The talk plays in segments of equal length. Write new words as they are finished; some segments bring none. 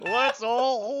Let's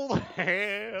all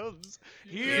hands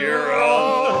Here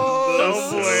on the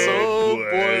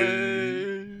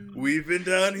subway. We've been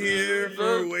down here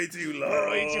for way too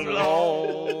long.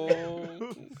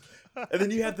 And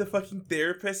then you have the fucking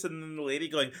therapist and then the lady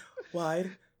going,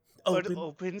 wide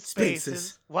open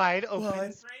spaces. Wide open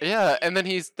Wide. spaces. Yeah, and then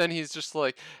he's just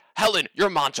like, Helen, your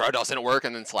mantra doesn't work,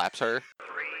 and then slaps her. 3,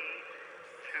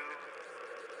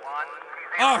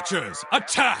 2, 1. Archers,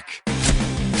 attack!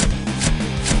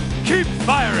 Keep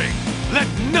firing! Let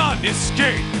none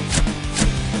escape!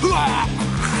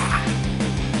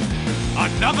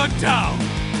 Another down!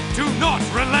 Do not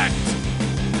relent!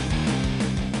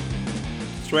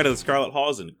 Straight out of the Scarlet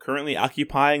Halls and currently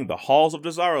occupying the halls of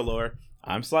Dazaralor,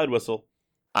 I'm Slide Whistle.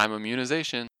 I'm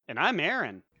immunization. And I'm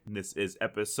Aaron. And this is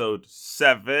episode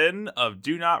 7 of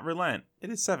Do Not Relent. It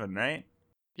is 7, right?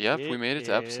 Yep, we made it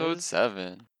to episode is.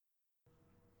 7.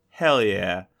 Hell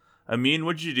yeah. Amin,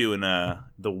 what'd you do in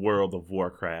the world of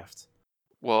Warcraft?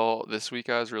 Well, this week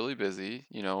I was really busy,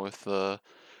 with the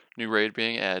new raid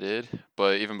being added.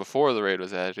 But even before the raid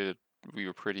was added, we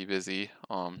were pretty busy.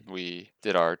 We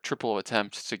did our triple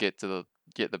attempt to get the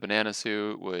banana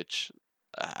suit, which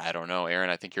I don't know, Aaron.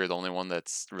 I think you're the only one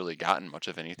that's really gotten much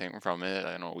of anything from it.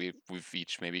 I know we've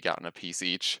each maybe gotten a piece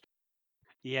each.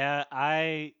 Yeah,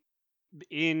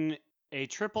 in a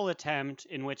triple attempt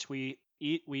in which we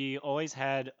always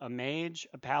had a mage,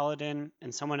 a paladin,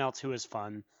 and someone else who was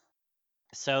fun.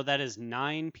 So that is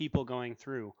 9 people going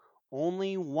through.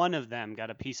 Only one of them got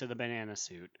a piece of the banana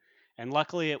suit. And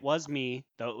luckily it was me,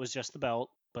 though it was just the belt,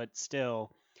 but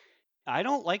still. I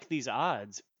don't like these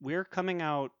odds. We're coming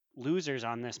out losers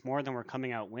on this more than we're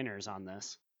coming out winners on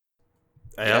this.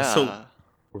 I also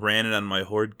ran it on my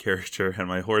Horde character and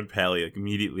my Horde pally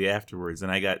immediately afterwards,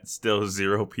 and I got still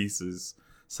 0 pieces.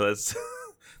 So that's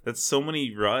that's so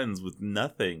many runs with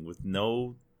nothing, with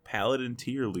no paladin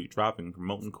tier loot dropping from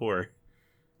Molten Core.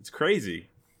 It's crazy.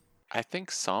 I think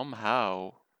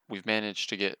somehow we've managed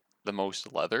to get the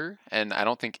most leather, and I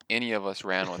don't think any of us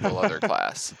ran with the leather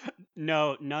class.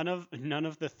 No, none of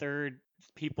the third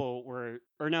people were,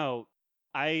 or no,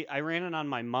 I ran it on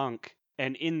my monk,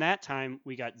 and in that time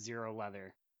we got 0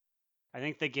 leather. I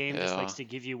think the game just likes to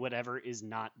give you whatever is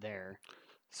not there.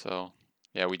 So,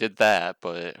 yeah, we did that,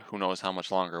 but who knows how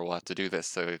much longer we'll have to do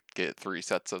this to get 3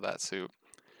 sets of that suit.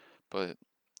 But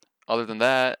other than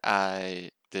that,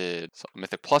 I did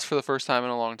Mythic Plus for the first time in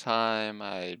a long time.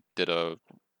 I did a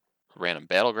random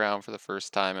battleground for the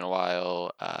first time in a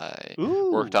while. I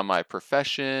worked on my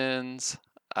professions.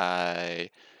 I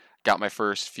got my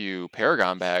first few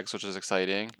Paragon bags, which is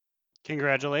exciting.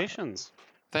 Congratulations.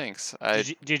 Thanks. Did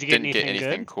you get didn't get anything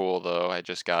anything good? cool though. I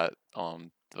just got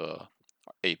the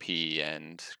AP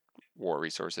and war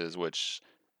resources, which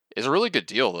is a really good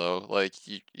deal though. Like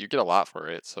you get a lot for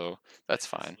it, so that's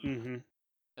fine. Mm-hmm.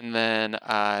 And then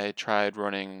I tried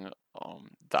running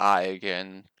the Eye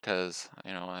again because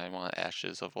I want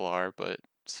Ashes of Valar, but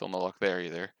still no luck there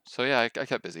either. So yeah, I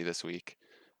kept busy this week.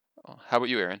 How about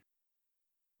you, Aaron?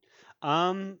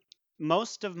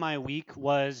 Most of my week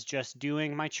was just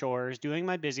doing my chores, doing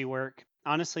my busy work,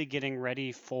 honestly getting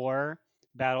ready for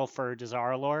Battle for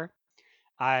Dazaralor.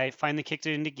 I finally kicked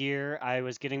it into gear. I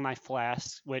was getting my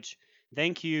flasks, which,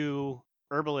 thank you,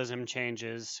 herbalism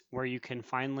changes, where you can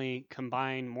finally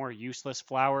combine more useless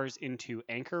flowers into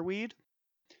anchorweed.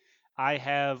 I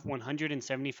have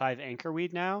 175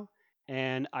 anchorweed now,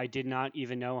 and I did not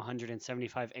even know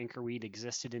 175 anchorweed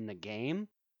existed in the game.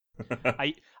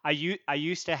 I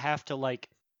used to have to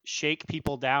shake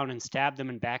people down and stab them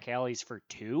in back alleys for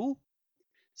 2.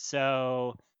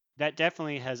 So that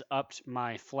definitely has upped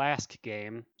my flask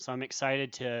game. So I'm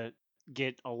excited to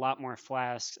get a lot more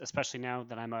flasks, especially now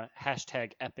that I'm a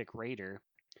 #epic raider.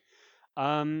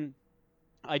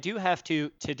 I do have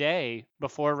to today,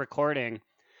 before recording,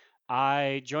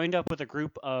 I joined up with a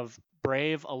group of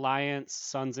brave Alliance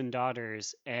sons and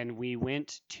daughters, and we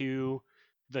went to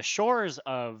the shores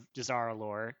of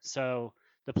Dazaralor, so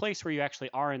the place where you actually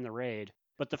are in the raid,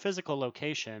 but the physical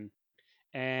location.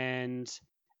 And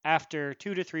after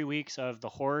 2 to 3 weeks of the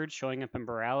Horde showing up in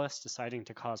Borealis deciding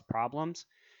to cause problems,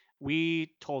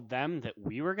 we told them that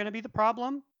we were going to be the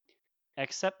problem,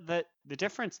 except that the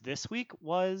difference this week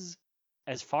was,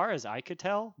 as far as I could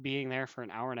tell, being there for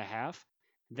an hour and a half,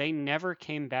 they never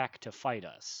came back to fight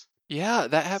us. Yeah,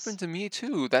 that happened to me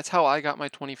too. That's how I got my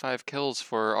 25 kills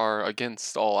for our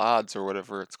Against All Odds or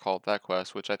whatever it's called, that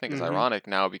quest, which I think is ironic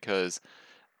now because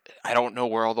I don't know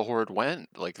where all the Horde went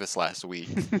this last week.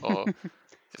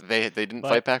 They didn't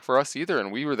fight back for us either,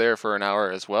 and we were there for an hour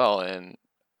as well, and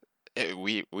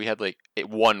we had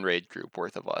one raid group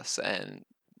worth of us, and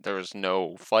there was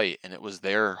no fight, and it was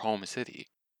their home city.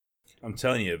 I'm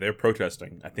telling you, they're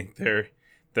protesting. I think they're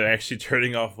actually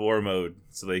turning off war mode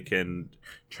so they can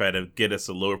try to get us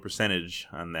a lower percentage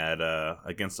on that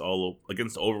against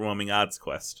overwhelming odds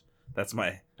quest. That's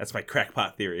my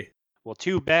crackpot theory. Well,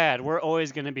 too bad. We're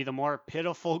always going to be the more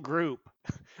pitiful group.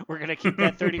 We're going to keep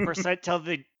that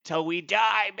 30% till we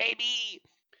die, baby.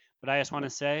 But I just want to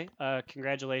say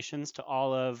congratulations to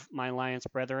all of my Alliance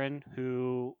brethren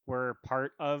who were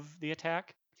part of the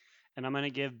attack. And I'm going to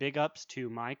give big ups to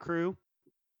my crew.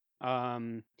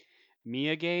 Miagain,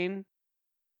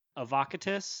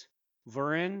 Avocatus,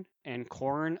 Vurin, and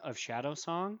Korn of Shadow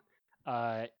Song.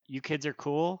 You kids are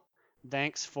cool.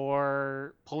 Thanks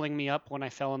for pulling me up when I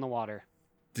fell in the water.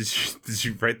 Did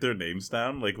you write their names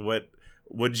down? Like what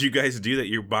did you guys do that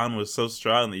your bond was so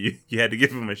strong that you had to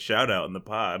give them a shout out in the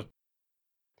pod?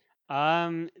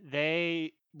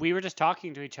 We were just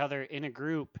talking to each other in a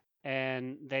group,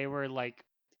 and they were like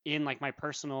in like my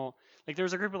personal, like there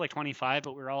was a group of like 25,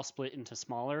 but we were all split into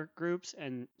smaller groups,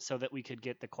 and so that we could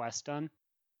get the quest done.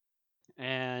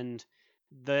 And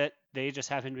that they just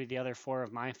happened to be the other 4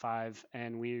 of my 5,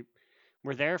 and we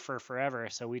were there for forever.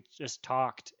 So we just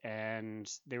talked, and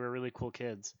they were really cool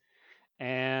kids.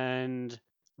 And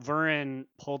Vurin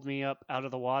pulled me up out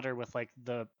of the water with like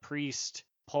the priest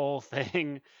pole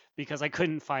thing because I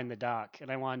couldn't find the dock,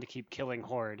 and I wanted to keep killing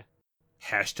Horde.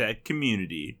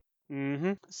 #community.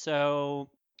 So,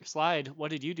 Slide,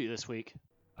 what did you do this week?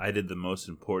 I did the most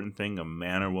important thing a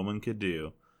man or woman could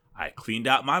do. I cleaned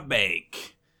out my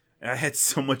bank. I had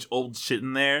so much old shit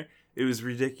in there. It was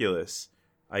ridiculous.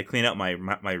 I cleaned out my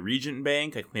Regent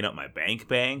bank. I cleaned out my bank.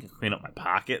 I cleaned out my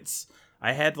pockets.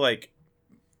 I had like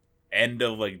end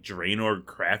of like Draenor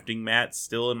crafting mats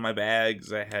still in my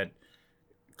bags. I had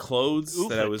clothes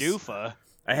that I was doofa.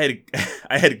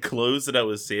 I had clothes that I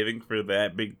was saving for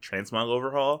that big transmog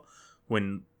overhaul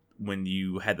when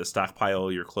you had to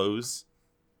stockpile your clothes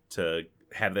to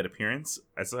have that appearance.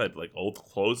 I still had like old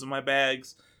clothes in my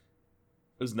bags.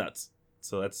 It was nuts.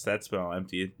 So that's been all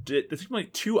empty. It took me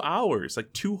like 2 hours,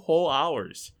 like 2 whole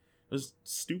hours. It was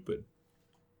stupid.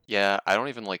 Yeah, I don't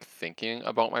even like thinking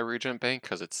about my Regent bank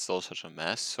because it's still such a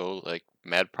mess. So like,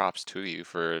 mad props to you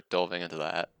for delving into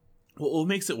that. Well, what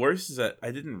makes it worse is that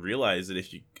I didn't realize that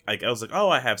if you like, I was like, oh,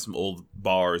 I have some old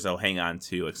bars I'll hang on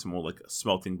to, like some old like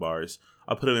smelting bars.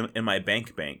 I'll put them in my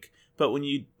bank. But when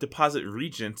you deposit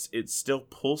Regents, it still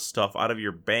pulls stuff out of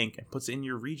your bank and puts it in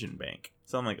your Regent bank.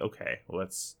 So I'm like, okay, well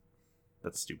that's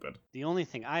stupid. The only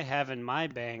thing I have in my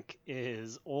bank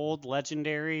is old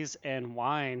legendaries and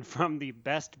wine from the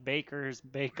Best Bakers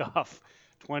Bake Off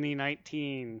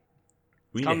 2019.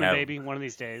 It's coming, baby, one of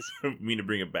these days. We need to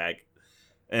bring it back.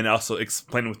 And also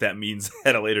explain what that means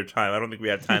at a later time. I don't think we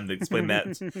have time to explain that.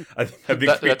 I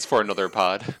think that's for another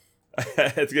pod.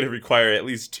 It's going to require at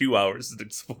least 2 hours to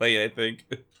explain, I think.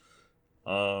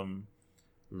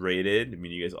 Raided. I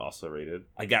mean, you guys also raided.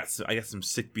 I got some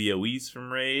sick BOEs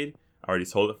from Raid. I already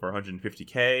sold it for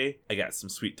 150k. I got some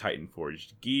sweet Titan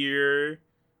Forged gear.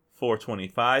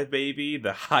 425, baby.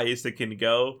 The highest it can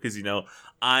go. Because,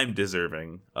 I'm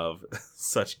deserving of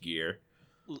such gear.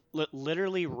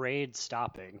 Literally raid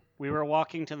stopping. We were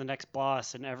walking to the next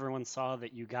boss, and everyone saw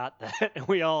that you got that. And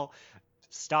we all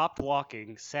stopped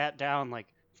walking, sat down like,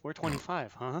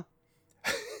 425, huh?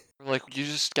 Like, you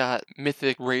just got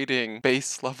mythic rating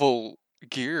base level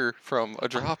gear from a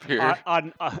drop here.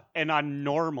 On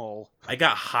normal. I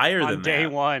got higher than that. On day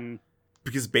 1.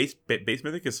 Because base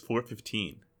mythic is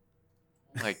 415.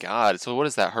 Oh my god. So what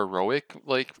is that? Heroic?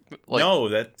 Like no,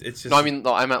 it's just...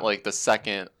 No, I meant like the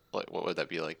second... Like, what would that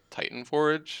be, like, Titan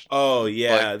Forge? Oh,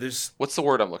 yeah, like, there's... What's the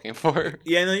word I'm looking for?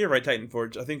 Yeah, no, you're right, Titan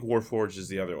Forge. I think Warforged is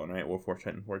the other one, right? Warforged,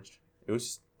 Titan Forged. It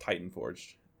was Titan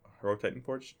Forged. Heroic Titan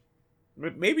Forged?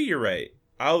 Maybe you're right.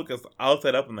 I'll look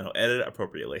that up and then I'll edit it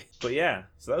appropriately. But yeah,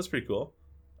 so that was pretty cool.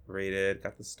 Rated,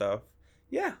 got the stuff.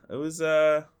 Yeah, it was,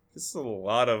 this is a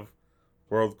lot of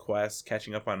world quests,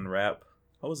 catching up on rep.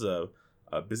 I was a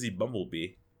busy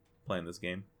bumblebee playing this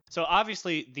game. So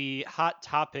obviously the hot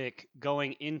topic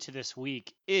going into this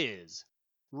week is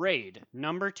Raid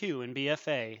number 2 in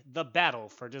BFA, the Battle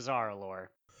for Dazar'alor.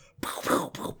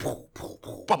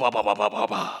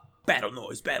 Battle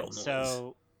noise.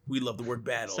 So we love the word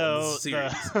battle. So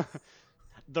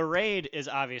the raid is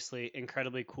obviously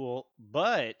incredibly cool,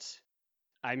 but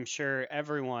I'm sure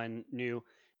everyone knew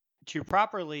to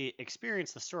properly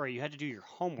experience the story, you had to do your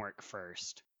homework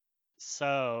first.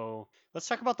 So let's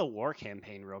talk about the war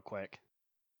campaign real quick.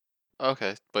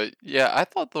 Okay, but yeah, I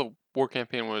thought the war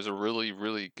campaign was really,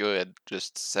 really good.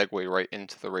 Just segue right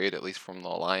into the raid, at least from the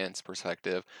Alliance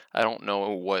perspective. I don't know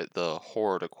what the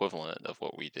Horde equivalent of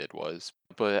what we did was,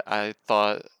 but I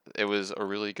thought it was a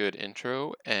really good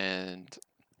intro, and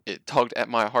it tugged at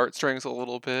my heartstrings a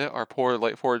little bit. Our poor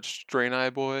Lightforged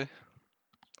Draenei boy,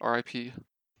 R.I.P.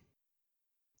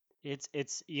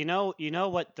 It's you know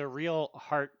what the real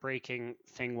heartbreaking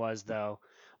thing was though,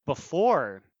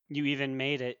 before you even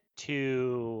made it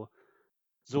to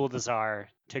Zuldazar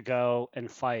to go and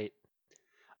fight,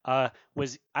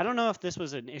 was I don't know if this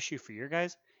was an issue for your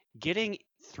guys, getting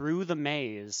through the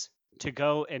maze to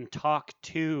go and talk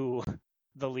to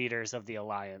the leaders of the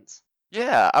Alliance.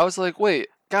 Yeah, I was like, wait,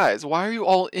 guys, why are you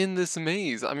all in this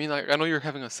maze? I mean, like, I know you're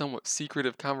having a somewhat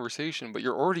secretive conversation, but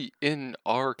you're already in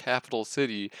our capital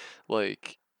city.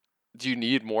 Like, do you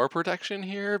need more protection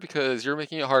here? Because you're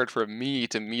making it hard for me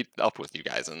to meet up with you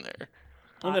guys in there.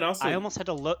 Well, then also, I almost had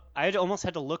to look. I almost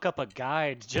had to look up a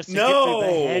guide just to get through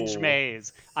the hedge No!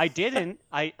 maze. I didn't.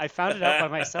 I found it out by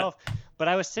myself, but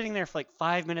I was sitting there for like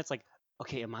 5 minutes, like,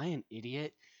 okay, am I an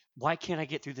idiot? Why can't I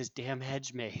get through this damn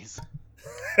hedge maze?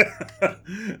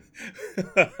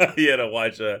 you had to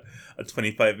watch a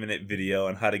 25-minute video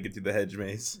on how to get through the hedge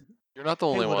maze. You're not the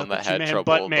Hey, only what one up, that Itchy had Man,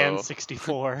 trouble, Buttman though.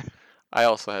 64. I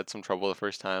also had some trouble the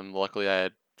first time. Luckily, I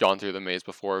had gone through the maze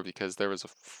before because there was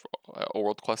a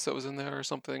world quest that was in there or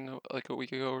something like a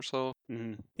week ago or so.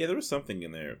 Mm-hmm. Yeah, there was something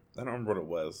in there. I don't remember what it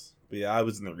was. But yeah, I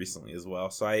was in there recently as well.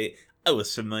 So I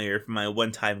was familiar from my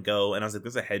one-time go. And I was like,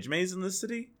 there's a hedge maze in this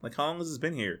city? Like, how long has this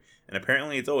been here? And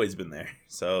apparently it's always been there.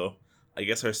 So I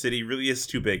guess our city really is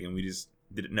too big and we just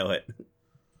didn't know it.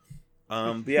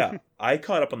 But yeah, I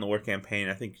caught up on the war campaign,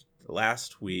 I think,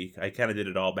 last week. I kind of did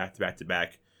it all back to back to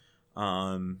back.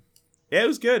 Yeah, it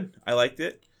was good. I liked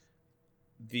it.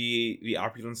 The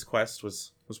opulence quest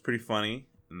was pretty funny,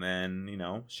 and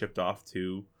then shipped off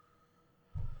to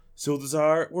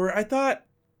Zuldazar, where I thought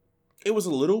it was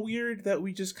a little weird that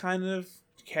we just kind of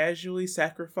casually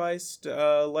sacrificed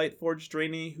Lightforged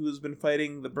Draenei, who has been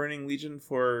fighting the Burning Legion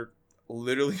for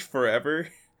literally forever,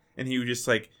 and he was just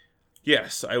like,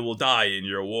 "Yes, I will die in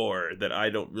your war that I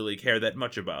don't really care that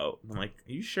much about." I'm like,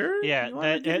 "Are you sure? Yeah, You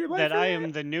wanna give your life that for I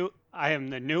that?" am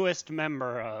the newest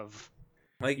member of.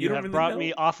 Like, You don't have really brought know?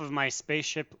 me off of my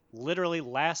spaceship literally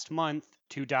last month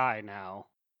to die now.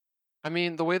 I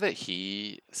mean, the way that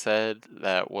he said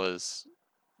that was,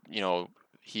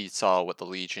 he saw what the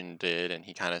Legion did, and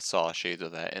he kind of saw shades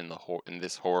of that in in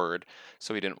this Horde.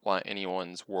 So he didn't want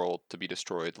anyone's world to be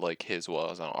destroyed like his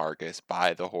was on Argus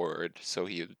by the Horde. So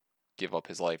he would give up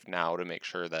his life now to make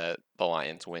sure that the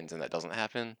Alliance wins and that doesn't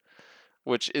happen,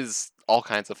 which is all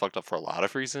kinds of fucked up for a lot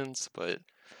of reasons. But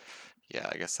yeah,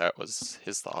 I guess that was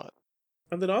his thought.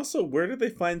 And then also, where did they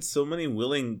find so many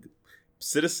willing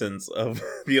citizens of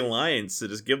the Alliance to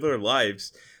just give their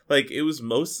lives? Like, it was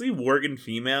mostly Worgen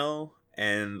female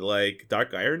and, like,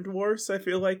 Dark Iron Dwarfs, I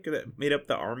feel like, that made up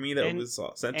the army that was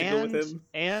sent to go with him.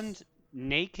 And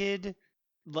naked,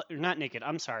 not naked,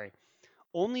 I'm sorry,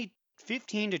 only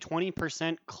 15 to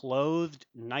 20% clothed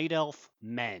night elf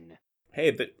men.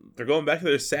 Hey, they're going back to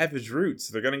their savage roots.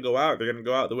 They're gonna go out. They're gonna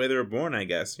go out the way they were born, I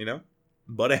guess,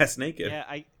 butt-ass naked.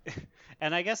 Yeah,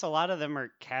 and I guess a lot of them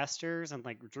are casters and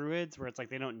like druids where it's like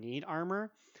they don't need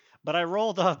armor. But I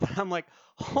rolled up and I'm like,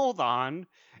 hold on,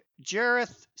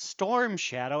 Jareth Storm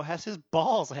Shadow has his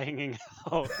balls hanging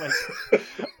out.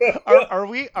 Like, are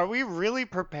we really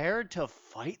prepared to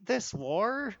fight this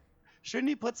war? Shouldn't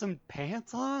he put some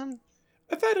pants on?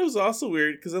 I thought it was also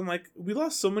weird because I'm like, we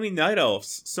lost so many night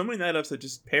elves that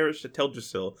just perished at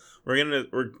Teldrassil.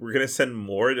 We're gonna send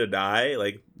more to die.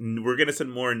 Like, we're gonna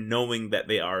send more knowing that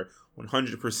they are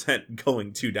 100%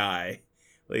 going to die.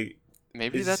 Like,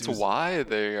 Maybe that's why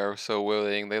they are so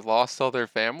willing. They lost all their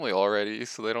family already,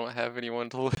 so they don't have anyone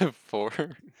to live for.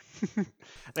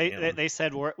 They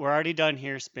said we're already done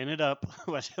here. Spin it up.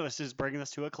 Let's just bring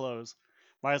this to a close.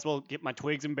 Might as well get my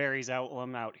twigs and berries out while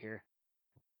I'm out here.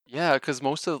 Yeah, because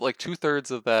most of like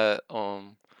 2/3 of that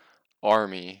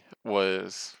army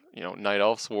was Night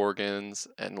Elves, Worgens,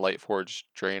 and Lightforged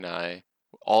Draenei,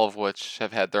 all of which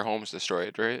have had their homes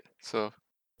destroyed, right? So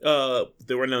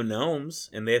there were no gnomes,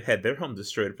 and they've had their home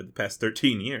destroyed for the past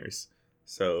 13 years.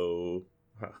 So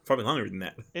probably longer than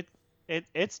that.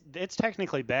 It's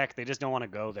technically back. They just don't want to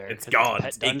go there. It's gone.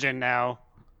 It's a pet dungeon now.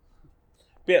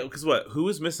 Yeah, because what? Who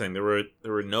was missing? There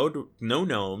were no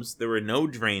gnomes. There were no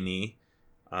Draenei.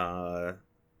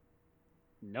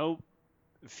 No,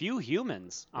 few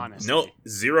humans, honestly. No,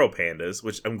 zero pandas,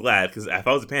 which I'm glad, because if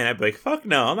I was a panda, I'd be like, fuck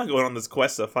no, I'm not going on this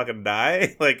quest to fucking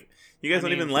die. Like, you guys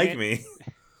don't even like me.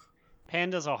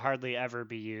 Pandas will hardly ever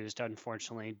be used,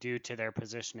 unfortunately, due to their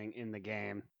positioning in the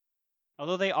game.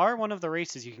 Although they are one of the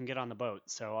races you can get on the boat,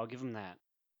 so I'll give them that.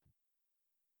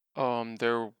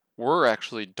 There were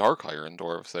actually Dark Iron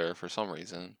Dwarves there for some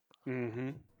reason.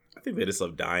 Mm-hmm. I think they just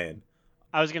love dying.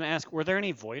 I was gonna ask, were there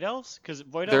any Void Elves? Because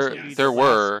Void Elves would be There the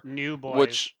were, last new boys.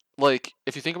 which, like,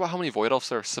 if you think about how many Void Elves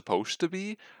there are supposed to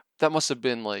be, that must have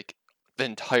been, like, the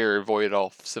entire Void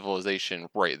Elf civilization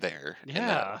right there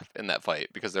Yeah. in that fight,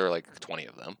 because there were, like, 20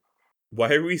 of them.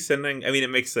 Why are we sending... I mean, it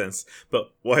makes sense,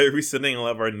 but why are we sending a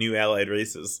lot of our new allied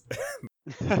races?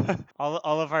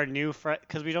 all of our new friends,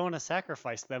 because we don't want to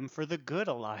sacrifice them for the good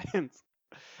alliance.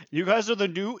 You guys are the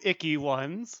new icky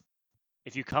ones.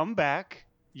 If you come back,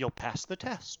 you'll pass the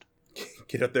test.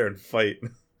 Get up there and fight.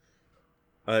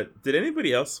 Did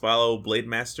anybody else follow Blade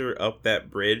Master up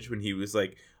that bridge when he was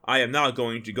like, I am now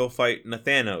going to go fight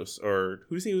Nathanos? Or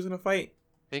who did he was going to fight?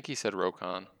 I think he said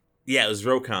Rokon. Yeah, it was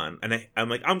Rokon. And I'm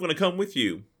like, I'm going to come with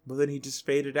you. But then he just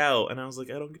faded out. And I was like,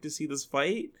 I don't get to see this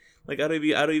fight? Like, I don't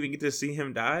even get to see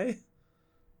him die?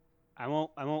 I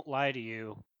won't lie to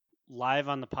you. Live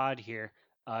on the pod here,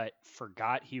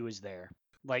 forgot he was there.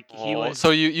 Like he was.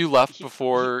 So you left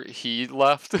before he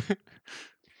left?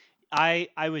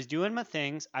 I was doing my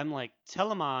things. I'm like,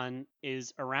 Telemon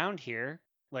is around here.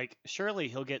 Like, surely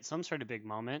he'll get some sort of big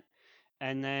moment.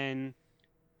 And then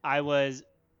I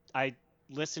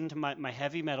listened to my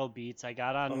heavy metal beats. I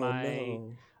got on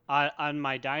on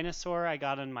my dinosaur. I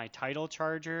got on my tidal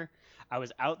charger. I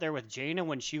was out there with Jaina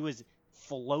when she was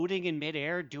floating in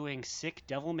midair doing sick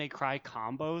Devil May Cry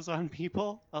combos on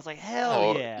people. I was like,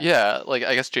 hell yeah. Yeah, like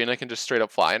I guess Jaina can just straight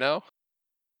up fly now.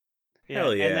 Yeah.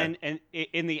 Hell yeah. And then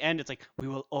in the end, it's like, we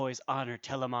will always honor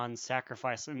Telemon's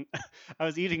sacrifice. And I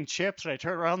was eating chips and I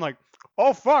turned around like,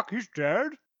 oh fuck, he's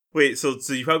dead. Wait, so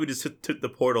you probably just took the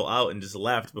portal out and just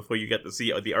left before you got to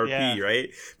see the RP, right?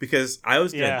 Because I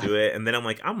was going to do it, and then I'm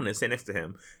like, I'm going to stay next to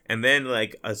him. And then,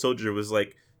 like, a soldier was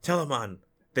like, Telemon,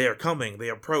 they are coming, they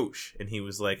approach. And he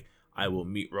was like, I will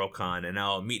meet Rokon, and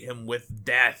I'll meet him with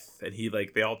death. And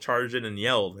they all charged in and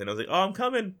yelled. And I was like, oh, I'm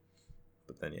coming.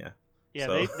 But then, yeah. Yeah,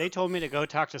 so. they told me to go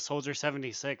talk to Soldier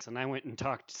 76, and I went and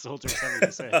talked to Soldier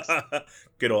 76.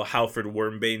 Good old Halford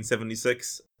Wormbane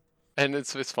 76. And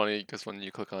it's funny because when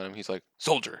you click on him, he's like,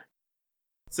 Soldier.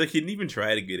 It's like he didn't even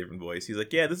try to get a different voice. He's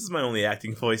like, yeah, this is my only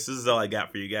acting voice. This is all I got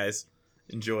for you guys.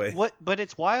 Enjoy. But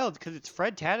it's wild because it's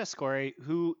Fred Tatasciore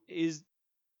who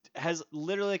has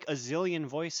literally like a zillion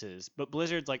voices, but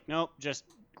Blizzard's like, nope, just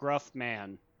gruff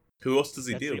man. Who else does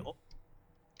he do?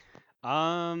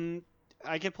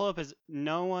 I could pull up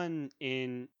no one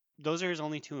in. Those are his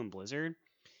only two in Blizzard,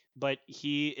 but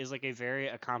he is like a very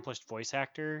accomplished voice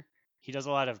actor. He does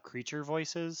a lot of creature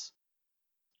voices.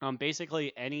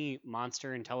 Basically any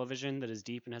monster in television that is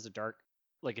deep and has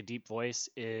a deep voice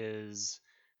is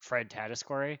Fred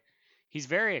Tatasciore. He's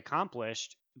very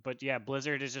accomplished, but yeah,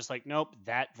 Blizzard is just like, nope,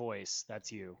 that voice,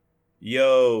 that's you.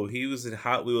 Yo, he was in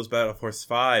Hot Wheels Battle Force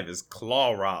 5 as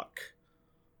Claw Rock.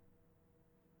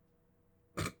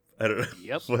 I don't know.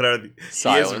 Yep. What are the...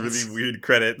 Silence. He has really weird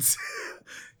credits.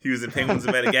 He was in Penguins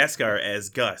of Madagascar as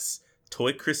Gus,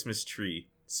 Toy Christmas Tree,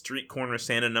 Street Corner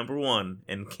Santa #1,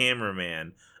 and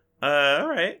Cameraman.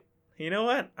 Alright. You know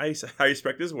what? I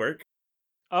respect his work.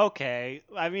 Okay.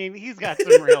 I mean, he's got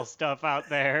some real stuff out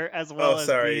there, as well as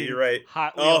you're right.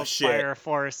 Hot Wheels Fire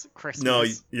Force Christmas. No,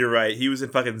 you're right. He was in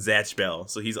fucking Zatch Bell,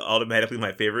 so he's automatically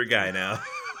my favorite guy now.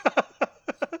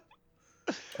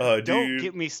 Dude. Don't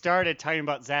get me started talking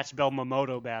about Zatch Bell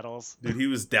Momoto battles. Dude, he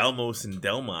was Dalmos and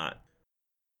Delmont.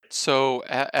 So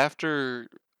after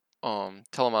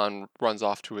Telemon runs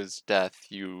off to his death,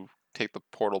 you take the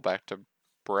portal back to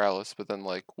Borealis, but then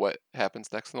like what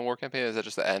happens next in the war campaign? Is that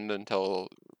just the end until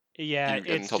it's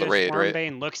until just the raid, right?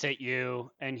 Wormbane looks at you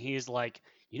and he's like,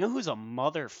 you know who's a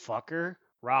motherfucker?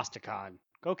 Rastakhan.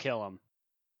 Go kill him.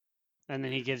 And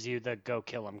then he gives you the go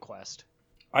kill him quest.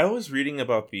 I was reading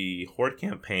about the Horde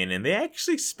campaign, and they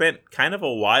actually spent kind of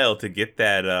a while to get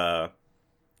that,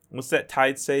 what's that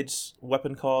Tide Sage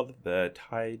weapon called? The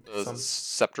Tide...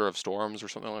 Scepter of Storms or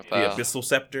something like that. The Abyssal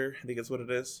Scepter, I think is what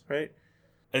it is, right?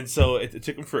 And so it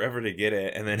took them forever to get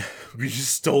it, and then we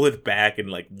just stole it back in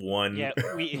like one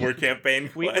Horde campaign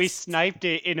quest. We sniped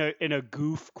it in a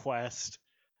goof quest.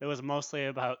 It was mostly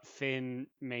about Finn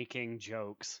making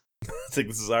jokes. It's like,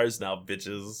 this is ours now,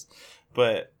 bitches.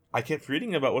 But... I kept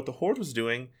reading about what the Horde was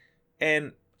doing,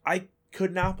 and I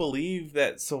could not believe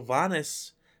that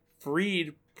Sylvanas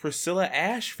freed Priscilla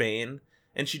Ashvane,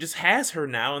 and she just has her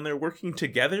now, and they're working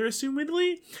together,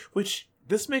 assumedly? Which,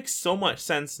 this makes so much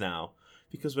sense now.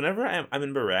 Because whenever I'm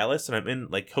in Borealis, and I'm in,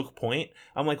 like, Hook Point,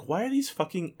 I'm like, why are these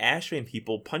fucking Ashvane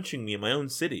people punching me in my own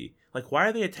city? Like, why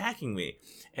are they attacking me?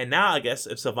 And now, I guess,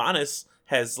 if Sylvanas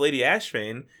has Lady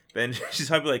Ashvane, then she's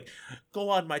probably like, "Go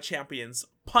on, my champions,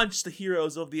 punch the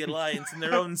heroes of the Alliance in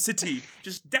their own city.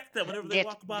 Just deck them whenever they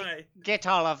walk by." Get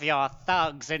all of your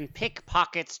thugs and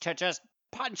pickpockets to just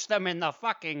punch them in the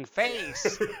fucking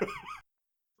face.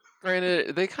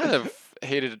 Granted, they kind of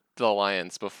hated the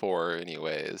Alliance before,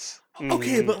 anyways.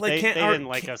 Okay, but like, they didn't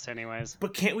like us anyways.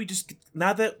 But can't we just,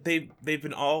 now that they've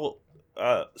been all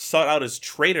sought out as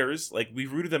traitors, like we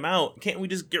rooted them out, can't we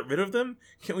just get rid of them?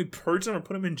 Can't we purge them or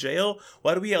put them in jail?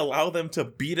 Why do we allow them to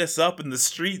beat us up in the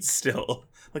streets still?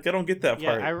 Like, I don't get that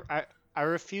part. Yeah, I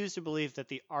refuse to believe that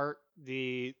the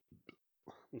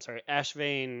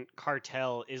Ashvane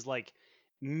cartel is like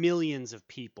millions of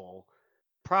people.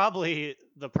 Probably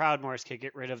the Proudmoores could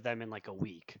get rid of them in like a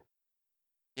week.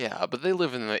 Yeah, but they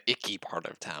live in the icky part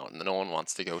of town that no one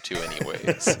wants to go to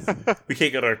anyways. We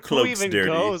can't get our cloaks Who even dirty.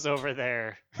 goes over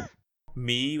there?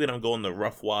 Me, when I'm going to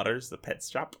Rough Waters, the pet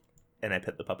shop, and I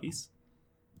pet the puppies.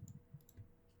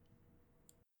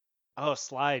 Oh,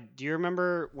 Slide, do you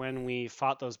remember when we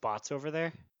fought those bots over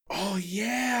there? Oh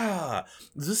yeah,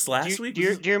 was this last week? Do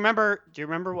you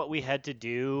remember what we had to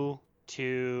do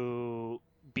to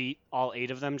beat all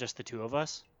 8 of them, just the 2 of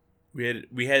us?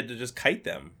 We had to just kite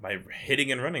them by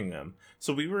hitting and running them.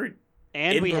 So we were,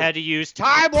 and we had to use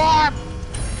time warp.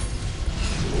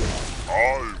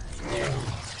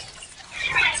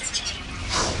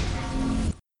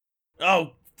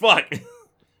 Oh fuck!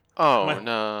 Oh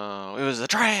no, it was a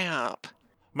trap.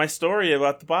 My story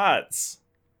about the bots.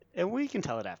 And we can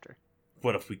tell it after.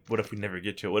 What if we never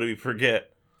get to it? What do we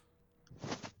forget?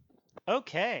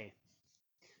 Okay.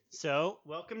 So,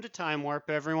 welcome to Time Warp,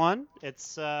 everyone.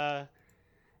 It's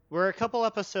we're a couple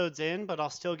episodes in, but I'll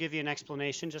still give you an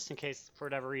explanation just in case, for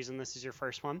whatever reason, this is your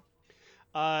first one.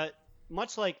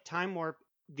 Much like Time Warp,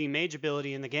 the mage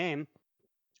ability in the game,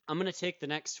 I'm going to take the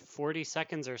next 40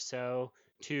 seconds or so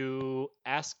to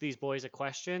ask these boys a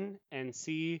question and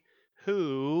see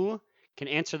who can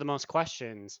answer the most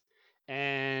questions.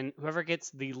 And whoever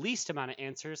gets the least amount of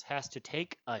answers has to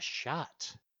take a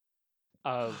shot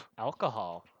of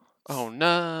alcohol. Oh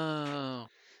no.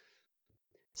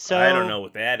 So I don't know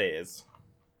what that is.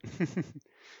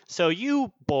 So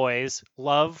you boys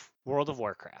love World of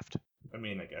Warcraft. I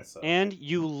mean, I guess so. And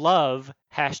you love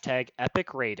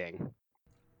 #epic raiding.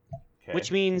 Okay.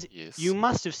 Which means Yes. you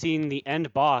must have seen the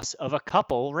end boss of a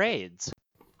couple raids.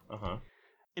 Uh-huh.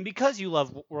 And because you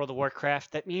love World of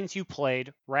Warcraft, that means you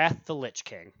played Wrath the Lich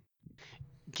King.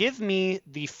 Give me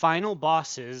the final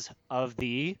bosses of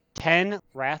the 10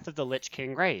 Wrath of the Lich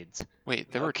King raids.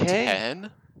 Wait, there were Okay.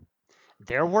 10?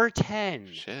 There were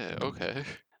 10. Shit, okay.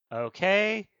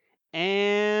 Okay.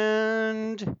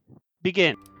 And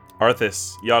begin.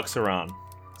 Arthas, Yogg-Saron.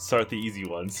 Start the easy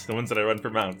ones, the ones that I run for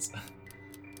mounts.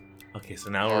 Okay, so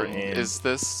now we're in. Is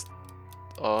this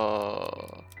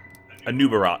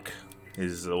Anubarak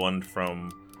is the one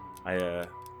from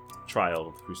Trial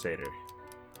of the Crusader.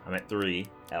 I'm at 3.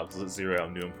 Alex is at 0.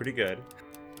 I'm doing pretty good.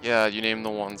 Yeah, you named the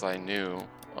ones I knew.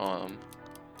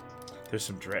 There's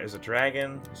there's a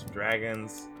dragon. There's some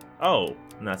dragons. Oh,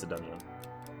 no, that's a dungeon.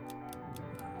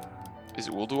 Is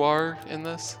Ulduar in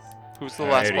this? Who's the I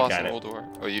last already boss got in it.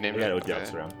 Ulduar? Oh, you named I got it? it with Okay.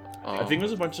 Yogg-Saron. I think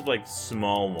there's a bunch of like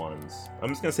small ones. I'm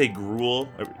just gonna say Gruul.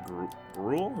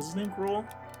 Gruul? Is his name Gruul?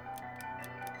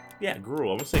 Yeah,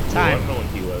 Gruul. I'm gonna say Gruul. I don't know what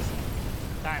he was.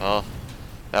 Time. Oh,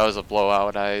 that was a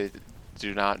blowout. I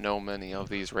do not know many of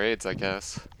these raids, I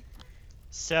guess.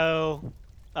 So,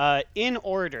 in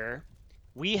order,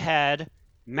 we had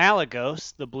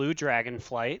Malagos, the Blue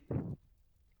Dragonflight,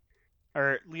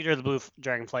 or leader of the Blue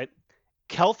Dragonflight,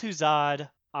 Kel'Thuzad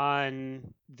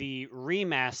on the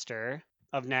remaster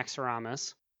of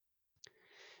Naxxramas,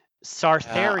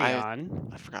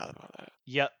 Sartharion, I forgot about that.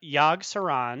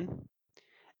 Yogg-Saron,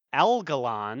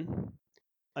 Elgalon,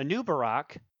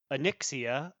 Anubarak,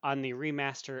 Onyxia on the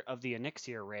remaster of the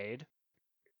Onyxia raid,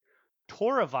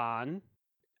 Toravan,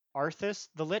 Arthas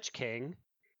the Lich King,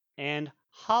 and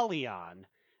Halion,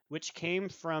 which came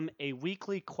from a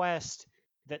weekly quest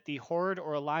that the Horde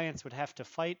or Alliance would have to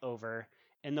fight over,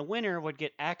 and the winner would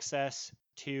get access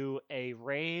to a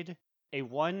raid, a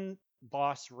one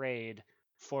boss raid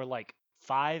for like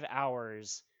 5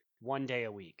 hours, 1 day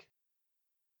a week.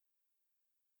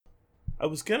 I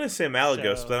was gonna say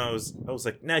Malagos, So- but then I was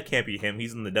like, nah, it can't be him.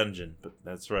 He's in the dungeon. But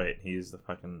that's right. He's the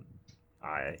fucking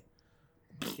eye.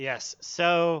 Yes,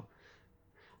 so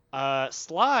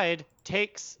Slide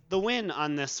takes the win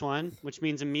on this one, which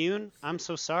means Immune, I'm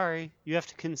so sorry. You have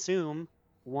to consume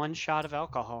 1 shot of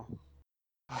alcohol.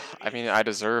 I mean, I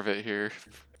deserve it here.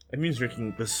 It means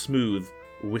drinking the smooth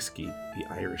whiskey, the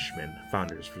Irishman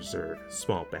Founders Reserve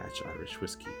small batch Irish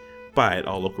whiskey. Buy at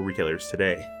all local retailers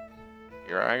today.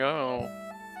 Here I go.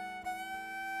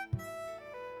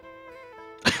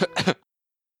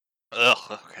 Ugh,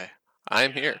 okay.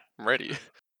 I'm here. I'm ready.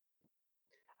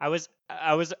 I was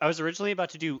originally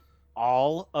about to do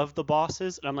all of the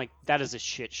bosses, and I'm like, that is a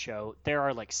shit show. There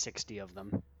are like 60 of them.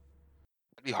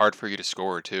 It'd be hard for you to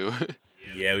score, too.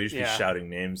 Yeah, we just be Yeah. shouting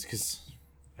names because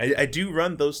I do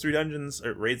run those 3 dungeons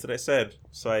or raids that I said,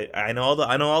 so I know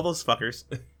all those fuckers.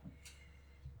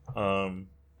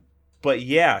 But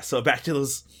yeah, so back to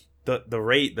those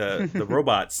the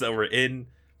robots that were in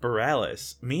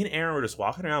Borealis. Me and Aaron were just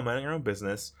walking around, minding our own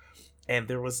business, and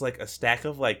there was like a stack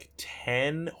of like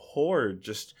 10 horde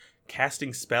just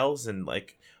casting spells and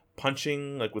like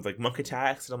punching like with like monk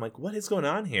attacks, and I'm like, what is going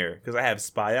on here? Because I have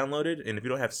Spy downloaded, and if you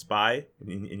don't have Spy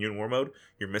in your war mode,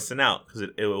 you're missing out because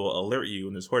it will alert you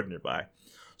when there's horde nearby.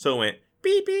 So it went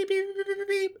beep beep beep beep beep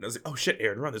beep, and I was like, oh shit,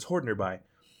 Aaron, run! There's horde nearby,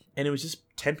 and it was just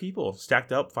 10 people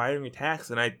stacked up firing attacks,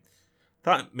 and I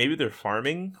thought maybe they're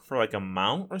farming for like a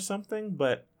mount or something,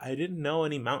 but I didn't know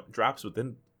any mount drops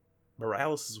within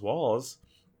Borealis' walls,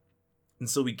 and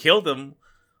so we killed them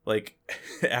like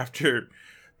after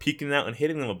peeking out and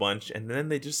hitting them a bunch, and then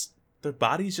their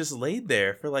bodies just laid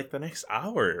there for like the next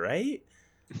hour, right?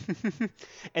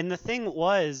 And the thing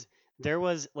was, there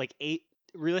was like 8.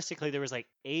 Realistically, there was like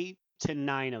 8 to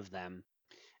 9 of them.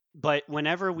 But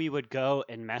whenever we would go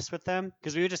and mess with them,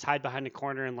 because we would just hide behind a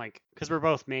corner and like, because we're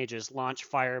both mages, launch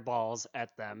fireballs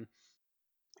at them,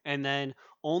 and then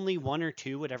only 1 or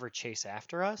 2 would ever chase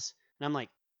after us. And I'm like,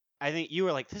 I think you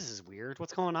were like, this is weird.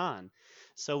 What's going on?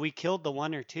 So we killed the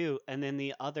 1 or 2, and then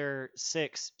the other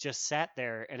 6 just sat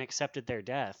there and accepted their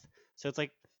death. So it's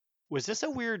like, was this a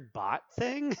weird bot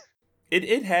thing?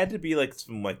 It had to be like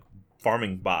some like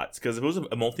farming bots, because if it was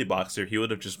a multi-boxer, he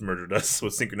would have just murdered us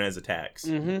with synchronized attacks.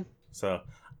 Mm-hmm. So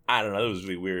I don't know, it was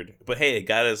really weird. But hey, it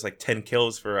got us like 10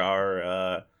 kills for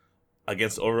our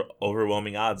against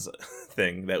overwhelming odds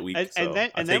thing that week.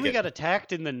 And then we got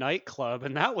attacked in the nightclub,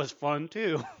 and that was fun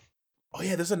too. Oh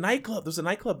yeah, there's a nightclub. There's a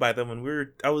nightclub by them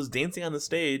when I was dancing on the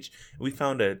stage, and we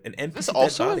found an NPC This dead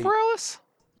also body. in Borealis?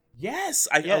 Yes,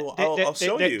 I'll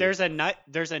show you. There's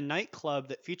a nightclub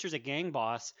that features a gang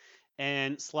boss,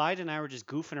 and Slide and I were just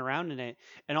goofing around in it,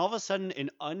 and all of a sudden an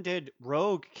undead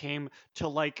rogue came to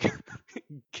like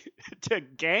to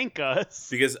gank us.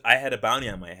 Because I had a bounty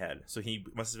on my head, so he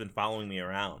must have been following me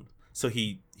around. So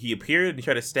he appeared and he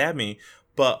tried to stab me,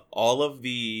 but all of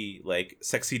the like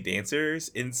sexy dancers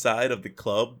inside of the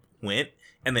club went,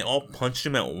 and they all punched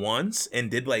him at once and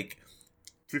did like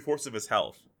 3/4 of his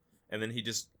health, and then he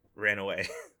just ran away.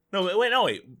 No,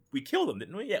 wait, we killed him,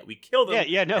 didn't we? Yeah, we killed him.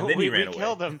 Yeah, no, and then we he ran away.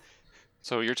 killed him.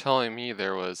 So you're telling me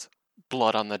there was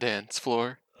blood on the dance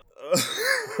floor?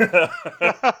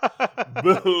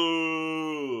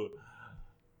 Boo!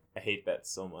 I hate that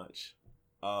so much.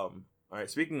 All right,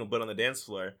 speaking of blood on the dance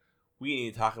floor, we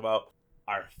need to talk about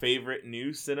our favorite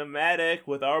new cinematic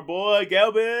with our boy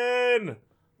Gelbin.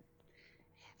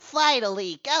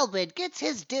 Finally, Gelbin gets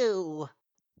his due.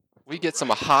 We get some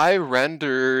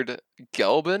high-rendered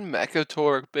Gelbin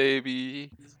Mechatork,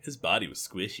 baby. His body was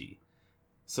squishy.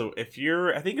 So if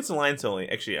you're, I think it's Alliance only.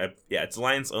 Actually, it's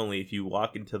Alliance only. If you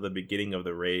walk into the beginning of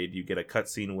the raid, you get a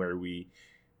cutscene where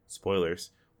spoilers,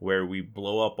 where we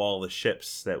blow up all the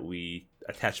ships that we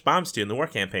attach bombs to in the war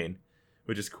campaign,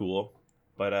 which is cool.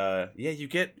 But yeah, you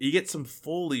get some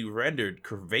fully rendered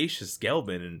curvaceous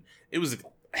Gelbin, and it was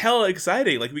hella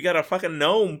exciting. Like, we got a fucking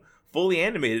gnome fully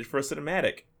animated for a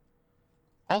cinematic.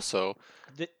 Also,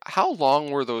 how long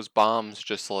were those bombs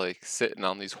just like sitting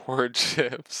on these horde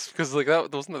ships? Because like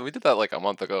we did that like a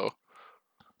month ago.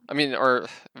 I mean, or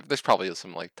there's probably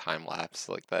some like time lapse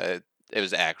like that. It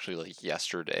was actually like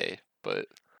yesterday, but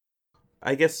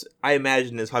I guess I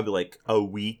imagine it's probably like a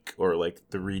week or like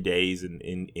 3 days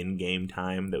in game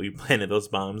time that we planted those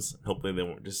bombs. Hopefully they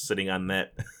weren't just sitting on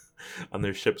that on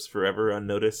their ships forever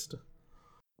unnoticed.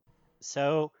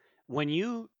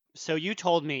 So you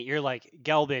told me, you're like,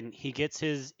 Gelbin, he gets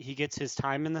his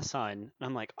time in the sun. And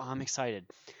I'm like, oh, I'm excited.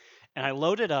 And I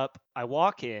load it up, I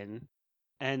walk in,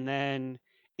 and then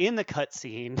in the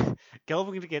cutscene,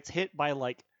 Gelbin gets hit by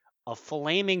like a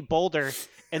flaming boulder,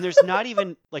 and there's not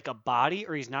even like a body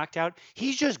or he's knocked out.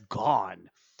 He's just gone.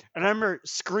 And I remember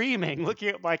screaming, looking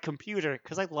at my computer,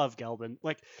 because I love Gelbin.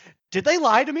 Like, did they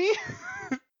lie to me?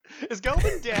 Is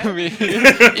Gelbin dead? I mean,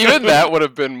 even that would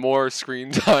have been more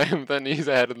screen time than he's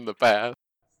had in the past.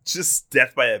 Just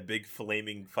death by a big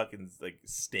flaming fucking like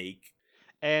stake.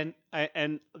 And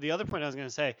the other point I was going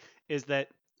to say is that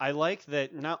I like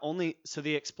that not only, so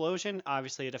the explosion,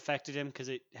 obviously it affected him because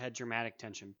it had dramatic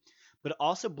tension, but it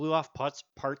also blew off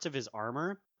parts of his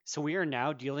armor. So we are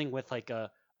now dealing with like a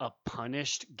a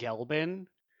punished Gelbin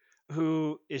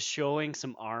who is showing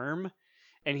some arm,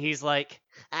 and he's like,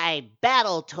 I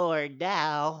battle torn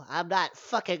now. I'm not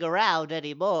fucking around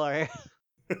anymore.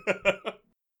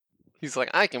 He's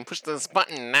like, I can push this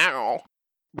button now.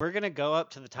 we're gonna go up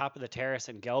to the top of the terrace,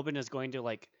 and Gelbin is going to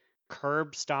like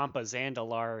curb stomp a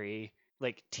Zandalari,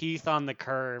 like teeth on the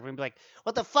curb, and be like,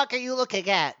 What the fuck are you looking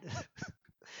at?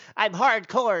 I'm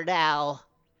hardcore now.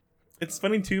 It's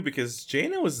funny too because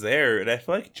Jaina was there, and I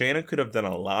feel like Jaina could have done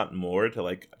a lot more to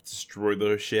like destroy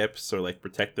those ships or like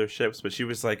protect their ships, but she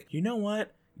was like, you know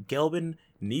what? Gelbin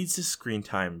needs his screen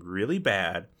time really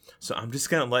bad, so I'm just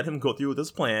gonna let him go through with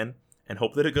his plan and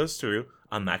hope that it goes through.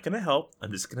 I'm not gonna help.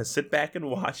 I'm just gonna sit back and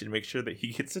watch and make sure that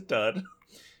he gets it done.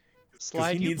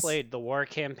 Slide, he you needs- played the war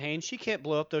campaign. She can't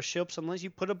blow up those ships unless you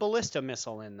put a ballista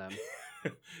missile in them.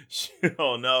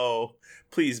 Oh no.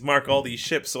 Please mark all these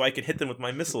ships so I can hit them with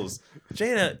my missiles.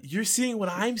 Jaina, you're seeing what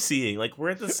I'm seeing. Like,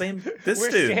 we're at the same distance.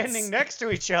 We're standing next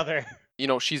to each other. You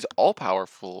know, she's all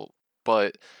powerful,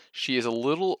 but she is a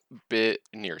little bit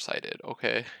nearsighted,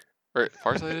 okay? Or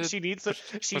farsighted? She needs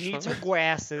Which her one?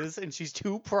 glasses, and she's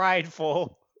too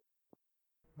prideful.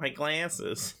 My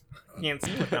glasses. Can't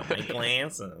see without my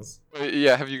glasses.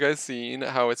 Yeah, have you guys seen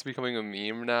how it's becoming a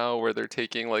meme now where they're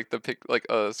taking like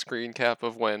a screen cap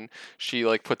of when she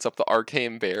like puts up the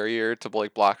arcane barrier to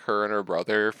like block her and her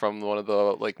brother from one of the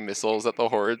like missiles that the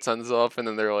horde sends up, and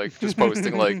then they're like just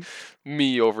posting like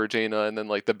me over Jaina and then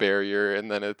like the barrier, and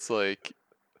then it's like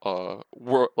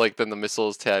like then the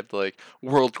missiles tagged like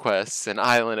world quests and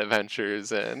island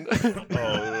adventures and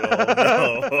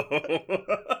Oh no.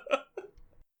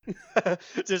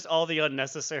 Just all the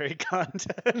unnecessary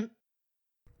content.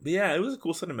 But yeah, it was a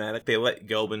cool cinematic. They let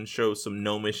Gelbin show some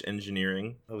gnomish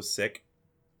engineering. That was sick.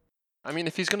 I mean,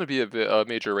 if he's gonna be a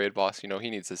major raid boss, you know, he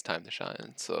needs his time to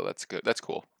shine. So that's good. That's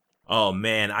cool. Oh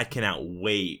man, I cannot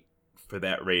wait for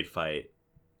that raid fight.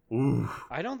 Ooh.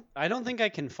 I don't think I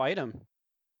can fight him.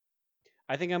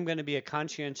 I think I'm going to be a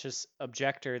conscientious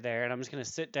objector there, and I'm just going to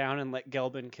sit down and let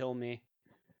Gelbin kill me.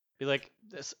 Be like,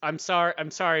 I'm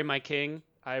sorry, my king.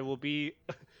 I will be.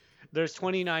 There's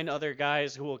 29 other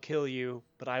guys who will kill you,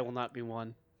 but I will not be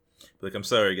one. Like, I'm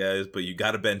sorry guys, but you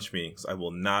gotta bench me, so I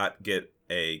will not get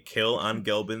a kill on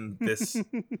Gelbin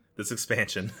this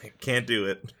expansion. I can't do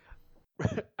it.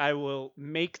 I will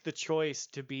make the choice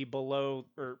to be below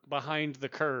or behind the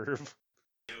curve.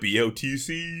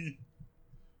 BOTC.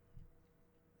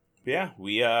 Yeah,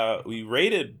 we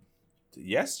raided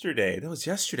yesterday. That was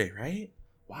yesterday, right?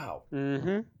 Wow.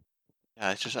 Mm-hmm.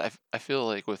 Yeah, it's just I feel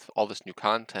like with all this new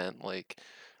content, like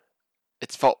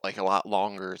it's felt like a lot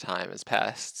longer time has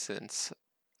passed since,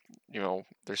 you know,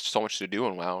 there's so much to do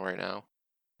in WoW right now.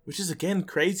 Which is again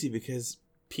crazy because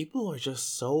people are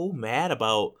just so mad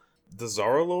about the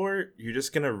Zara lore. You're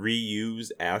just gonna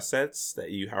reuse assets that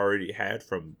you already had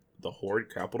from the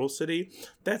Horde capital city.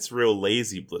 That's real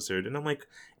lazy, Blizzard. And I'm like,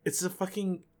 it's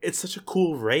such a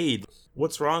cool raid.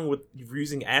 What's wrong with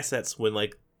reusing assets when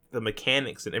like the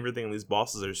mechanics and everything in these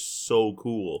bosses are so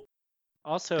cool?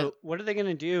 Also, what are they going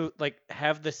to do? Like,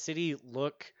 have the city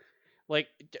look like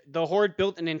the Horde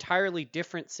built an entirely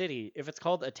different city. If it's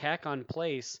called Attack on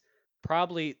Place,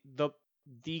 probably the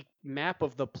map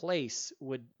of the place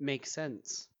would make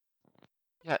sense.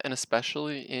 Yeah, and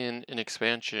especially in an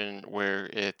expansion where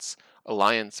it's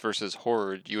Alliance versus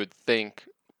Horde, you would think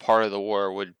part of the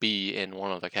war would be in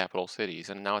one of the capital cities,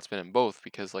 and now it's been in both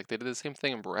because like they did the same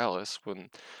thing in Borealis when,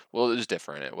 well, it was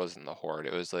different. It wasn't the Horde.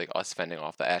 It was like us fending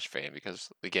off the Ashvane because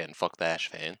again, fuck the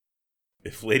Ashvane.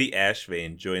 If Lady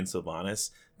Ashvane joins Sylvanas,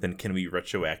 then can we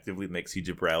retroactively make Siege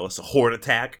of Borealis a Horde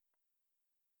attack?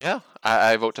 Yeah,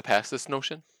 I vote to pass this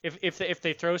notion. If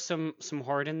they throw some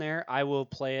Horde in there, I will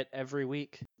play it every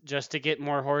week just to get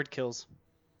more Horde kills.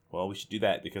 Well, we should do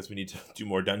that because we need to do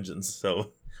more dungeons.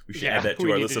 So we should Yeah, add that to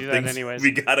we our need list to of do that things anyways.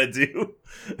 we gotta do.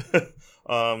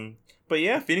 But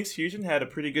yeah, Phoenix Fusion had a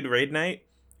pretty good raid night.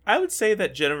 I would say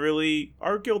that generally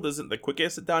our guild isn't the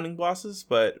quickest at downing bosses,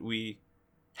 but we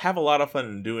have a lot of fun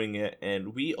in doing it,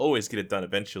 and we always get it done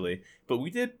eventually. But we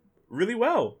did really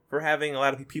well for having a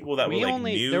lot of people that were like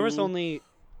new. There was only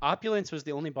Opulence was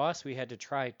the only boss we had to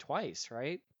try twice,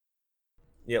 right?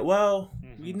 Yeah, well,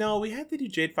 Mhm. we had to do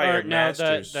Jadefire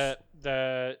Masters.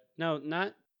 No,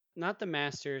 not the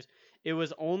Masters. It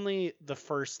was only the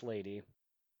First Lady.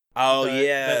 Oh the,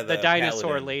 yeah, the dinosaur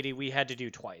Paladin. lady we had to do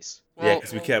twice. Yeah,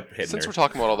 because we kept hitting Since her. we're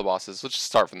talking about all the bosses, let's just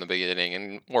start from the beginning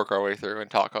and work our way through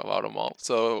and talk about them all.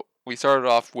 So we started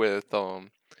off with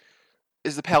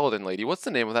is the Paladin lady. What's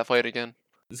the name of that fight again?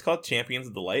 It's called Champions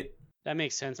of the Light. That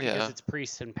makes sense Yeah. because it's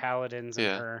priests and paladins and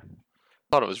Yeah. her.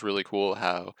 thought it was really cool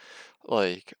how,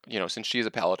 like, since she's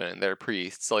a paladin and they're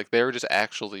priests, like they were just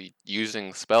actually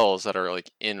using spells that are like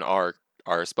in our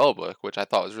spell book, which I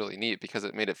thought was really neat because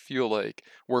it made it feel like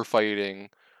we're fighting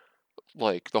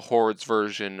like the Horde's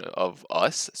version of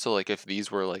us. So like if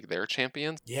these were like their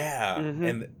champions. Yeah, Mhm.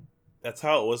 and that's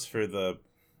how it was for the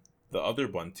other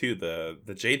one too, the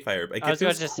Jadefire. Like, I was it about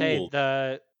was to say cool.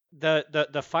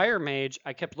 the fire mage.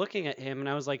 I kept looking at him and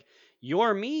I was like,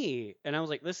 "You're me," and I was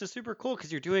like, "This is super cool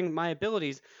because you're doing my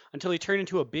abilities." Until he turned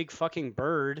into a big fucking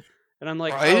bird, and I'm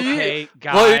like, Right? "Okay, Like,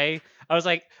 guy." I was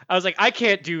like, "I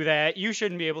can't do that. You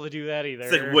shouldn't be able to do that either."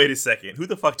 It's like, wait a second, who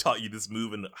the fuck taught you this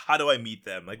move, and how do I meet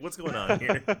them? Like, what's going on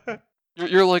here?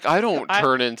 you're like, I don't I-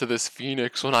 turn into this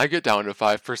phoenix when I get down to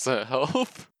 5%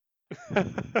 health.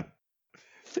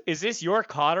 Is this your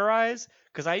cauterize?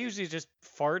 Because I usually just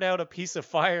fart out a piece of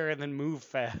fire and then move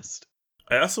fast.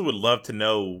 I also would love to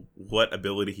know what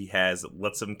ability he has that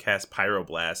lets him cast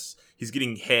Pyroblast. He's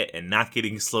getting hit and not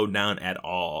getting slowed down at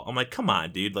all. I'm like, come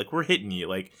on, dude. Like, we're hitting you.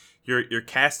 Like, your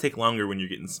casts take longer when you're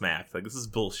getting smacked. Like, this is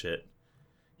bullshit.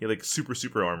 He had, like,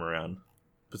 super arm around.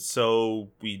 But so,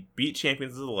 we beat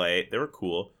Champions of the Light. They were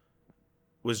cool.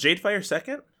 Was Jadefire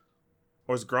second?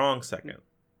 Or was Grong second?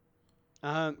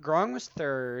 Grong was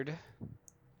third.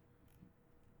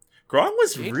 Grong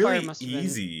was Jadefire really must have been-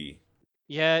 easy.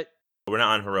 Yeah, We're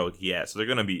not on heroic yet, so they're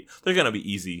gonna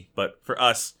be easy. But for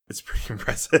us, it's pretty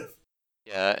impressive.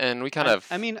 Yeah, and we kind I- of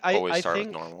I mean, always I start think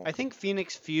with normal. I think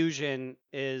Phoenix Fusion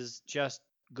is just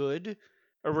good,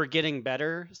 or we're getting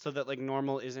better, so that like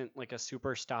normal isn't like a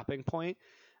super stopping point.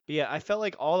 But yeah, I felt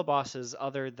like all the bosses,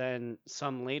 other than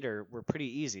some later, were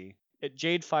pretty easy. At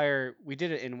Jadefire, we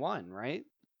did it in one, right?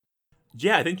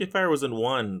 Yeah, I think Jadefire was in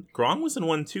 1. Grong was in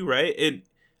 1 too, right?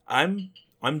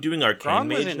 I'm doing Arcane Grong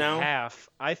was Mage in now. half.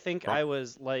 I think Grong- I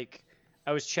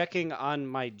was checking on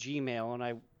my Gmail and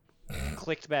I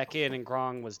clicked back in and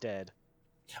Grong was dead.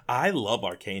 I love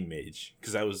Arcane Mage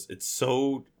because it's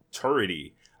so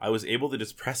turrety. I was able to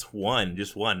just press 1,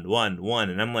 just 1, 1, 1,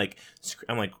 and I'm like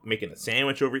making a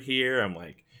sandwich over here. I'm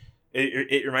like,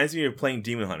 it reminds me of playing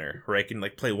Demon Hunter, where I can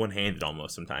like play one-handed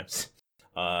almost sometimes.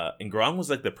 And Grong was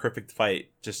like the perfect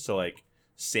fight just to like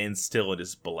stand still and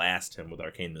just blast him with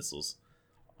arcane missiles.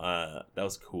 That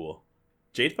was cool.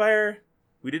 Jadefire,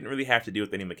 we didn't really have to deal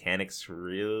with any mechanics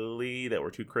really that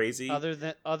were too crazy.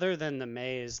 Other than the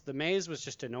maze. The maze was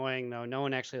just annoying though. No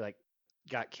one actually like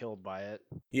got killed by it.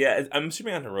 Yeah, I'm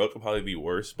assuming on heroic will probably be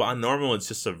worse, but on normal it's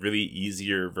just a really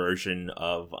easier version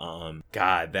of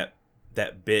God,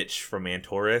 that bitch from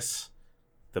Antorus,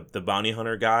 the bounty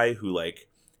hunter guy who like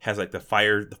has like the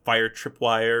fire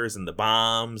tripwires and the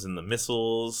bombs and the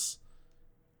missiles.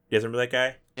 You guys remember that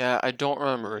guy? Yeah, I don't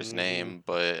remember his Mhm. name,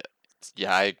 but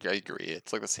yeah, I agree.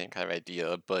 It's like the same kind of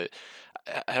idea, but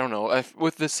I don't know.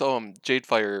 With this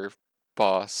Jadefire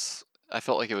boss, I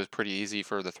felt like it was pretty easy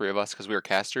for the three of us because we were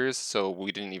casters, so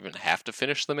we didn't even have to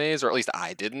finish the maze, or at least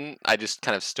I didn't. I just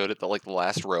kind of stood at the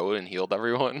last row and healed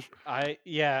everyone. I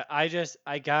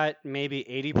got maybe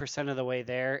 80% of the way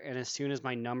there, and as soon as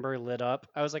my number lit up,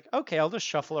 I was like, okay, I'll just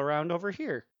shuffle around over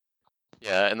here.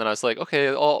 Yeah, and then I was like,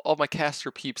 okay, all my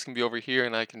caster peeps can be over here,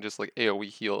 and I can just like AoE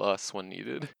heal us when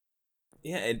needed.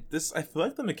 Yeah, and I feel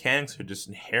like the mechanics are just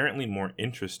inherently more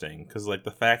interesting because like the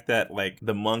fact that like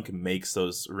the monk makes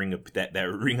those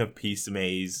that ring of peace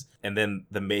maze, and then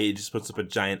the mage just puts up a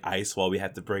giant ice wall we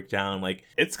have to break down. Like,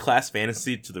 it's class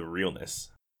fantasy to the realness.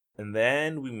 And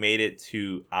then we made it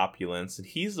to Opulence, and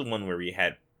he's the one where we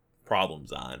had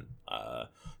problems on.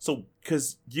 So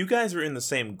because you guys were in the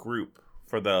same group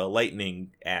for the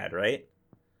lightning ad, right?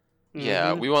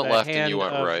 Yeah, Mhm. we went The left and Hand you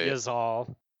went of right. Yazal.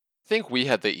 I think we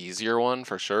had the easier one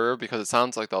for sure because it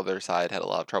sounds like the other side had a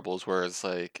lot of troubles. Whereas,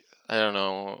 like, I don't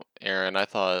know, Aaron, I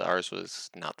thought ours was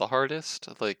not the hardest.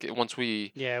 Like, once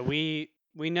we, Yeah, we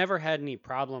never had any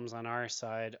problems on our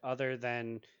side other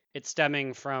than it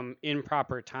stemming from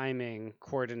improper timing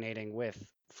coordinating with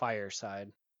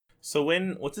Fireside. So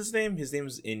what's his name? His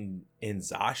name's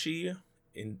Inzashi?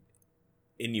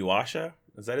 Inuasha?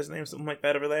 Is that his name? Something like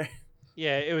that over there?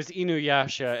 Yeah, it was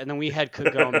Inuyasha, and then we had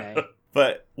Kagome.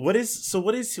 But what are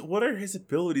his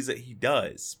abilities that he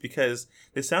does? Because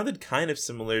they sounded kind of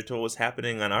similar to what was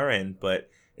happening on our end, but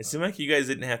it seemed like you guys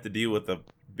didn't have to deal with the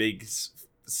big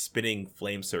spinning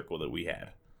flame circle that we had.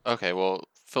 okay, well,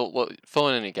 fill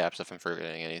in any gaps if I'm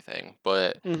forgetting anything.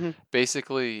 But Mhm.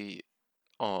 basically,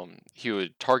 he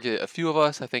would target a few of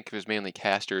us. I think it was mainly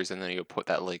casters, and then he would put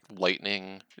that like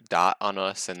lightning dot on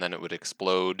us, and then it would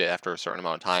explode after a certain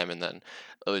amount of time, and then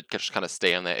it would just kind of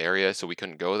stay in that area, so we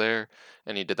couldn't go there.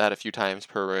 And he did that a few times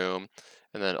per room.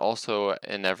 And then also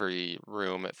in every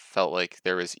room, it felt like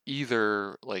there was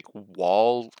either like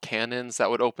wall cannons that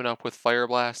would open up with fire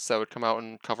blasts that would come out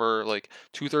and cover like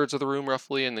 2/3 of the room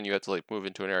roughly, and then you had to like move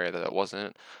into an area that it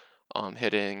wasn't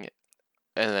hitting.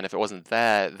 And then if it wasn't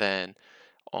that, then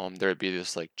there would be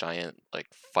this like giant like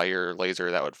fire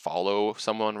laser that would follow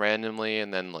someone randomly,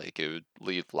 and then like it would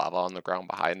leave lava on the ground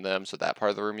behind them, so that part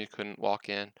of the room you couldn't walk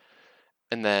in.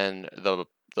 And then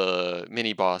the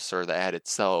mini boss or the ad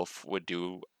itself would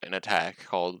do an attack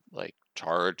called like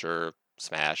charge or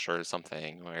smash or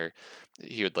something, where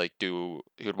he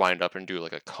would wind up and do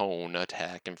like a cone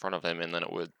attack in front of him, and then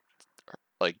it would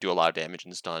like do a lot of damage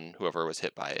and stun whoever was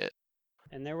hit by it.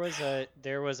 And there was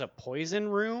a poison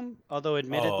room, although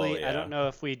admittedly I don't know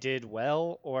if we did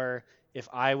well or if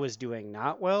I was doing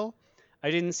not well.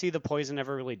 I didn't see the poison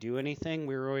ever really do anything.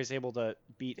 We were always able to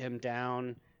beat him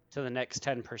down to the next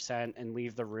 10% and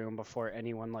leave the room before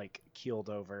anyone like keeled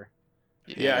over.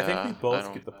 Yeah, I think we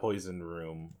both get the poison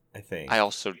room, I think. I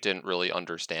also didn't really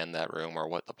understand that room or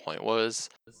what the point was.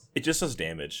 It just does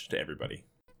damage to everybody.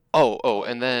 Oh,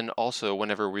 and then also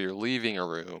whenever we were leaving a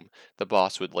room, the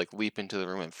boss would like leap into the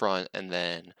room in front and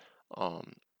then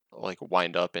like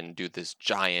wind up and do this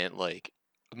giant like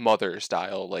mother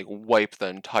style like wipe the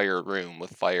entire room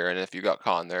with fire, and if you got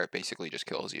caught in there it basically just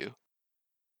kills you.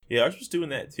 Yeah, I was just doing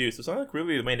that too. So it's not like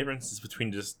really the main difference is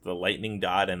between just the lightning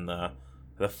dot and the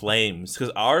flames, because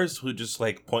ours would just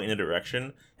like point in a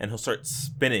direction and he'll start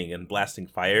spinning and blasting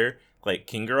fire like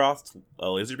Kingaroth's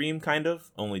laser beam kind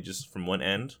of, only just from one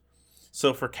end.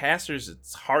 So for casters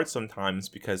it's hard sometimes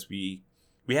because we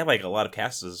have like a lot of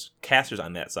casters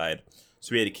on that side,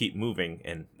 so we had to keep moving,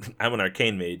 and I'm an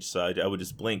arcane mage, so I would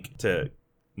just blink to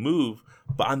move.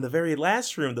 But on the very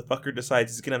last room, the fucker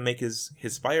decides he's gonna make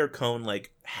his fire cone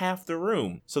like half the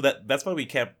room. So that's why we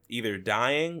kept either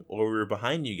dying or we were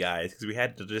behind you guys,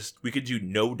 because we could do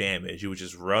no damage. It would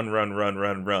just run.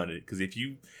 Because if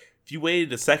you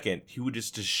waited a second, he would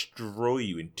just destroy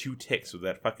you in 2 ticks with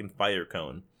that fucking fire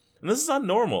cone. And this is on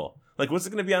normal. Like, what's it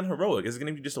gonna be on heroic? Is it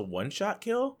gonna be just a 1-shot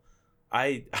kill?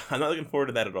 I'm not looking forward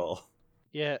to that at all.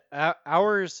 Yeah,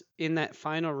 ours in that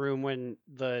final room when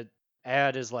the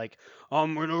ad is like,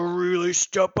 I'm gonna really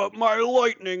step up my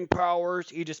lightning powers.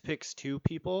 He just picks 2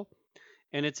 people,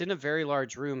 and it's in a very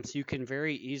large room, so you can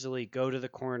very easily go to the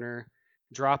corner,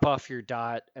 drop off your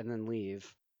dot, and then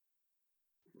leave.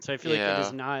 So I feel like it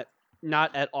is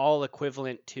not at all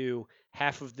equivalent to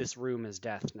half of this room is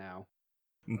death now.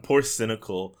 Poor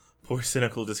Cynical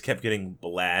just kept getting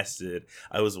blasted.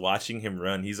 I was watching him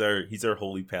run. He's our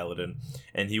holy paladin,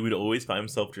 and he would always find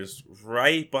himself just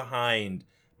right behind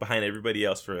everybody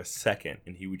else for a second,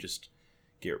 and he would just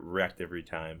get wrecked every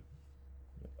time.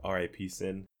 R.I.P.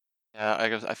 Sin. Yeah, I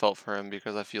guess I felt for him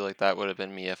because I feel like that would have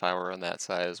been me if I were on that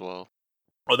side as well.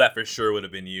 Oh, that for sure would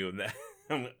have been you.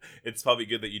 It's probably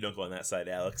good that you don't go on that side,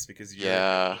 Alex, because you're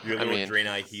little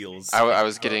Draenei heels. I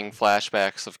was getting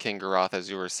flashbacks of Kingaroth as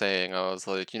you were saying. I was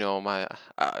like,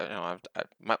 I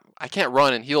can't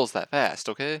run in heels that fast,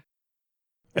 okay?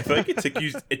 I feel like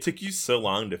it took you so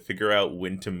long to figure out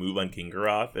when to move on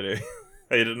Kingaroth that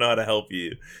I didn't know how to help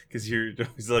you, because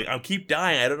he's like, I'll keep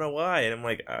dying. I don't know why, and I'm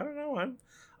like, I don't know.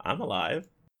 I'm alive.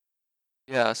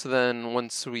 Yeah, so then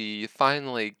once we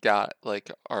finally got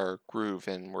like our groove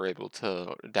and were able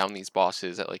to down these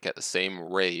bosses at the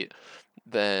same rate,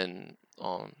 then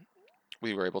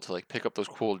we were able to like pick up those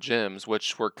cool gems,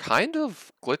 which were kind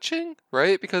of glitching,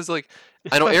 right? Because like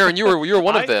I know Aaron, you were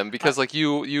one of them, because like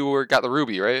you got the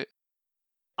ruby, right?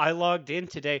 I logged in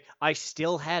today. I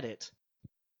still had it.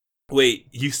 Wait,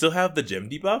 you still have the gem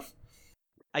debuff?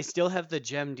 I still have the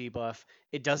gem debuff.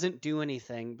 It doesn't do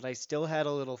anything, but I still had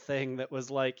a little thing that was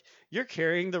like, you're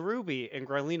carrying the ruby. And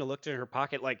Grylina looked in her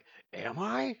pocket like, am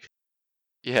I?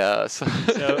 Yeah. So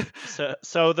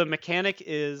the mechanic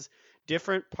is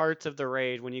different parts of the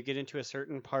raid. When you get into a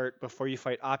certain part before you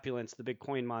fight Opulence, the big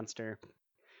coin monster,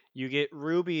 you get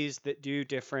rubies that do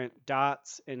different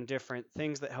dots and different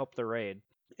things that help the raid.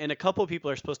 And a couple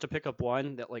people are supposed to pick up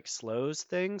one that like slows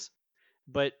things.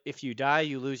 But if you die,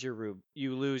 you lose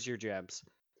your gems.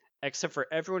 Except for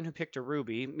everyone who picked a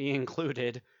ruby, me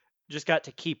included, just got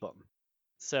to keep them.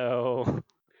 So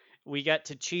we got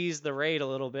to cheese the raid a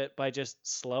little bit by just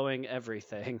slowing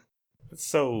everything. It's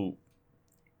so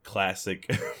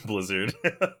classic Blizzard.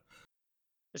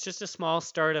 It's just a small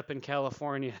startup in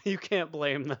California. You can't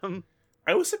blame them.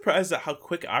 I was surprised at how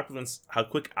quick opulence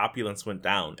went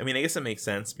down. I mean, I guess it makes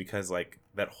sense because like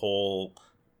that whole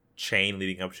chain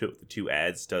leading up to it with the 2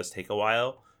 ads does take a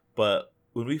while, but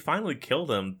when we finally killed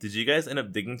him, did you guys end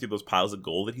up digging through those piles of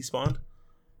gold that he spawned?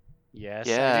 Yes,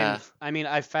 Yeah. I mean,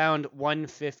 I found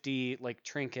 150 like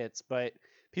trinkets, but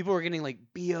people were getting like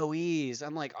BOEs.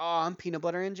 I'm like, oh, I'm peanut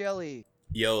butter and jelly.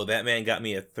 Yo, that man got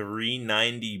me a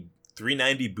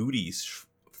 390 booties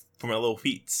for my little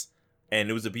feats. And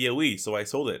it was a BOE, so I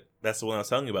sold it. That's the one I was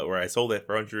telling you about, where I sold it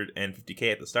for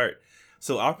 150k at the start.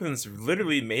 So Optimus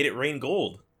literally made it rain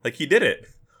gold. Like, he did it.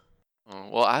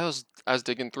 Well, I was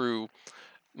digging through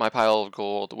my pile of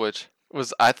gold, which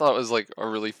I thought was like a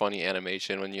really funny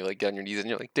animation when you like get on your knees and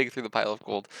you're like dig through the pile of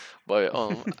gold. But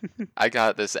I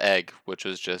got this egg, which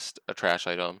was just a trash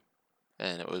item,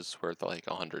 and it was worth like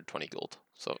 120 gold.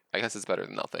 So I guess it's better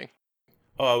than nothing.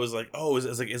 Oh, I was like, oh,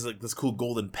 it's like this cool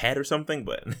golden pet or something,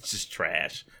 but it's just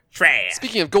trash. Trash!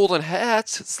 Speaking of golden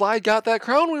hats, Slide got that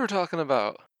crown we were talking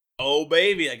about. Oh,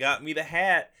 baby, I got me the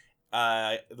hat.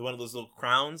 One of those little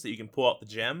crowns that you can pull out the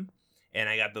gem. And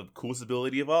I got the coolest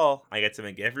ability of all. I got to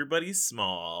make everybody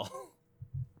small.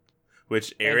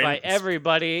 Which Aaron... And by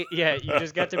everybody, yeah, you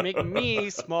just got to make me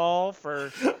small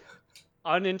for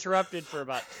uninterrupted for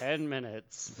about 10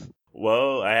 minutes.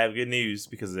 Well, I have good news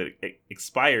because it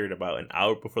expired about an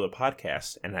hour before the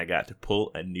podcast, and I got to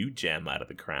pull a new gem out of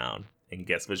the crown. And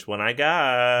guess which one I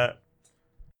got?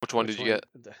 Which one did you get?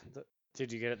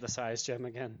 Did you get it the size gem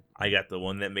again? I got the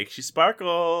one that makes you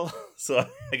sparkle. So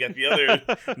I got the other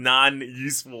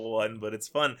non-useful one, but it's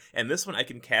fun. And this one I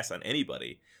can cast on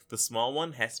anybody. The small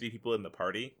one has to be people in the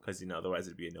party, because, otherwise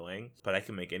it'd be annoying. But I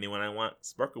can make anyone I want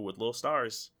sparkle with little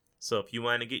stars. So if you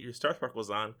want to get your star sparkles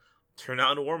on, turn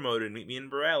out in war mode and meet me in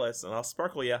Borealis, and I'll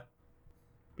sparkle ya.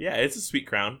 But yeah, it's a sweet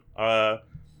crown.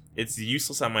 It's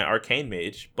useless on my arcane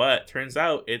mage, but turns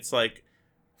out it's like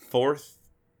 4th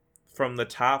from the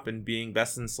top and being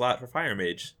best in slot for fire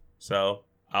mage. So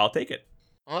I'll take it.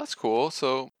 Well, that's cool.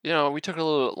 So, we took a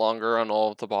little bit longer on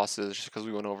all of the bosses just because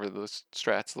we went over the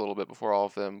strats a little bit before all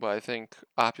of them. But I think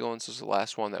Opulence was the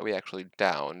last one that we actually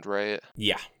downed, right?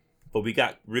 Yeah. But we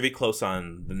got really close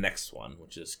on the next one,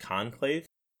 which is Conclave.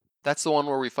 That's the one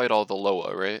where we fight all the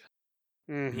Loa, right?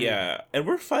 Mm-hmm. Yeah. And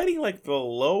we're fighting like the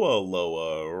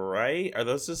Loa, right? Are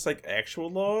those just like actual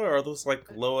Loa, or are those like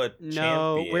Loa champions?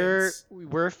 No,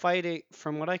 we're fighting,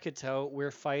 from what I could tell,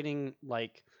 we're fighting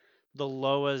like the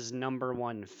Loa's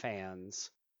 #1 fans.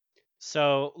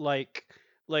 So like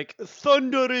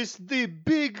Thunderous the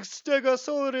big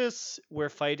Stegosaurus, we're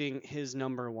fighting his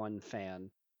 #1 fan.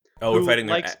 Oh, we're fighting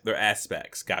their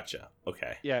aspects. Gotcha.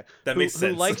 Okay. Yeah. That makes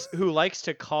sense. Who likes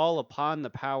to call upon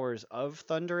the powers of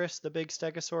Thunderous the big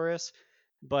Stegosaurus,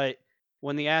 but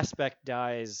when the aspect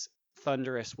dies,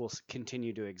 Thunderous will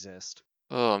continue to exist.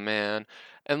 Oh, man.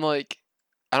 And I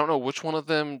don't know which one of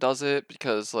them does it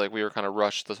because we were kind of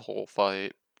rushed this whole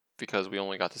fight because we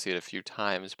only got to see it a few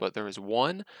times, but there was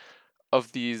one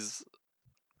of these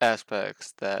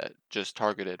aspects that just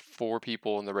targeted 4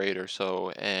 people in the raid or so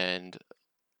and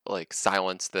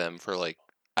silenced them for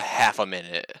a half a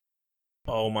minute.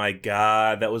 Oh my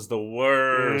god, that was the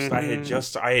worst.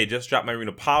 Mm-hmm. I had just dropped my Rune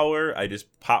of Power. I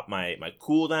just popped my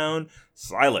cooldown,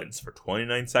 silence for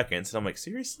 29 seconds, and I'm like,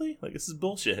 seriously? This is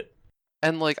bullshit.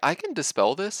 And I can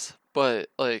dispel this, but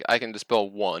I can dispel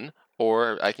 1,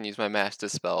 or I can use my mass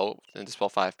dispel and dispel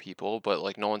 5 people,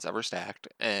 but no one's ever stacked,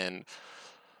 and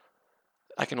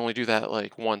I can only do that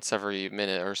once every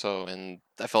minute or so, and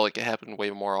I felt like it happened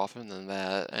way more often than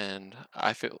that, and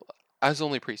I was the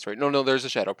only priest, right? No, there's a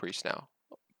shadow priest now,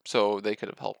 so they could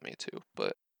have helped me too,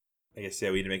 but I guess,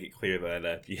 yeah, we need to make it clear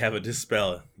that if you have a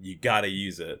dispel, you gotta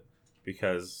use it,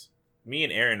 because me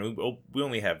and Aaron, we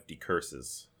only have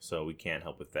decurses, so we can't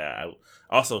help with that.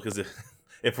 Also, because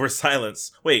if we're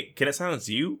silenced, wait, can it silence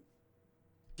you?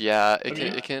 Yeah,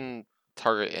 it can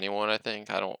target anyone. I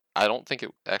think I don't think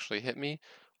it actually hit me,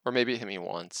 or maybe it hit me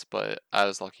once, but I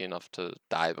was lucky enough to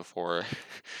die before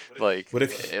What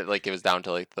if it was down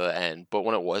to the end. But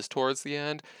when it was towards the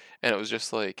end, and it was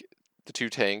just the 2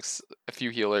 tanks, a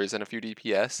few healers, and a few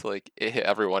DPS, it hit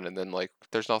everyone, and then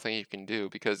there's nothing you can do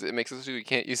because it makes it so you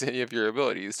can't use any of your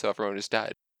abilities, so everyone just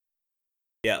died.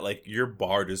 Yeah, your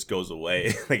bar just goes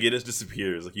away. It just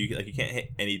disappears. You can't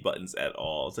hit any buttons at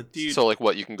all. It's dude. So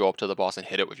what, you can go up to the boss and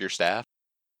hit it with your staff?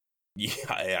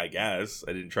 Yeah, I guess.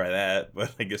 I didn't try that,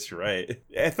 but I guess you're right.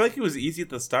 I feel like it was easy at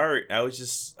the start. I was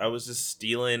just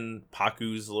stealing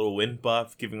Paku's little wind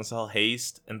buff, giving us all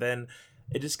haste, and then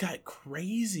it just got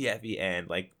crazy at the end.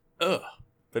 Ugh.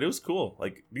 But it was cool.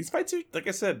 These fights are, like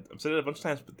I said, I've said it a bunch of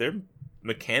times, but they're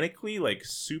mechanically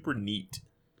super neat.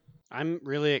 I'm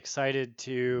really excited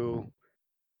to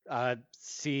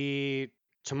see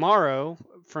tomorrow,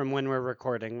 from when we're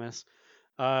recording this,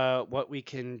 what we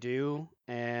can do,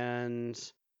 and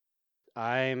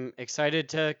I'm excited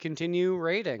to continue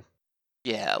raiding.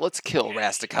 Yeah, let's kill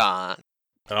Rastakhan.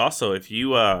 And also, if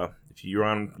you're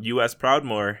on US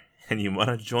Proudmoore and you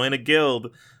want to join a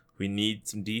guild, we need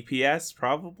some DPS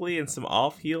probably, and some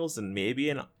off heals, and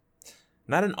maybe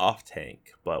not an off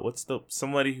tank, but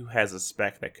somebody who has a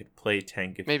spec that could play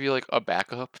tank. Maybe like a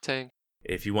backup tank.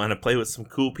 If you want to play with some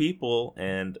cool people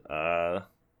and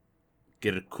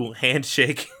get a cool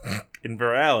handshake in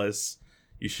Veralis,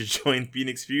 you should join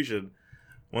Phoenix Fusion.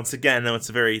 Once again, though, it's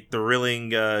a very thrilling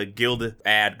guild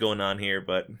ad going on here,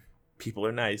 but people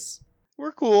are nice.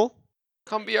 We're cool.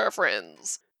 Come be our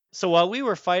friends. So while we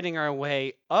were fighting our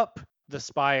way up the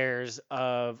spires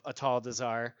of Atal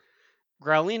Dazar,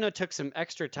 Growlina took some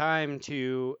extra time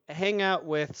to hang out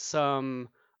with some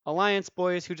Alliance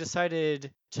boys who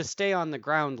decided to stay on the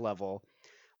ground level.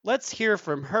 Let's hear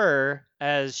from her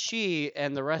as she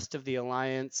and the rest of the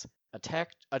Alliance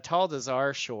attacked Atal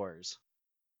Dazar shores.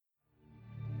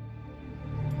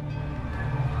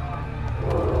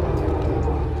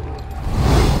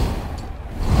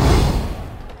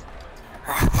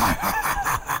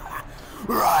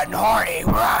 Run, Horny,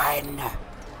 run!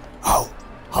 Oh,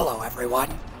 hello everyone.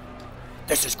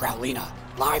 This is Growlina,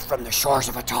 live from the shores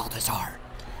of Atal Dazar.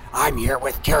 I'm here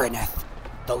with Kirineth,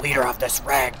 the leader of this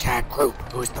ragtag group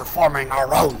who is performing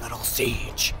our own little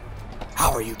siege.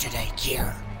 How are you today,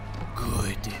 Kier?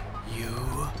 Good.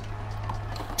 You?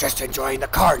 Just enjoying the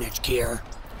carnage, Kier.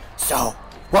 So,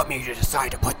 what made you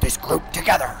decide to put this group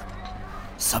together?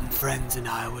 Some friends and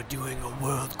I were doing a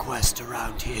world quest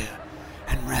around here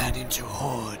and ran into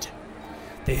Horde.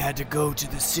 They had to go to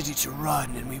the city to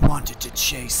run and we wanted to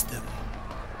chase them.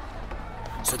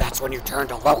 So that's when you turned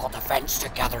to local defense to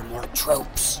gather more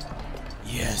troops?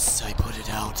 Yes, I put it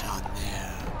out on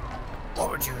there.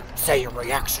 What would you say your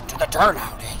reaction to the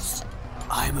turnout is?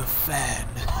 I'm a fan.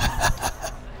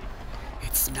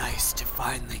 It's nice to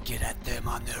finally get at them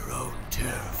on their own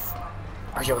turf.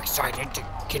 Are you excited to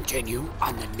continue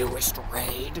on the newest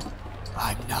raid?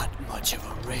 I'm not much of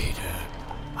a raider.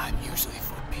 I'm usually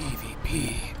for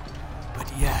PvP.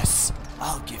 But yes,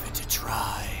 I'll give it a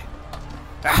try.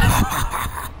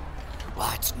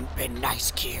 Well, it's been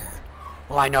nice, Kier.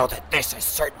 Well, I know that this has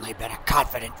certainly been a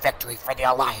confident victory for the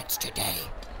Alliance today.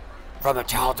 From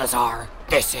Atal Dazar,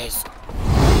 this is...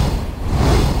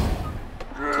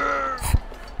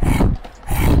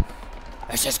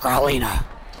 This is Growlina.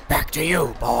 Back to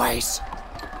you, boys.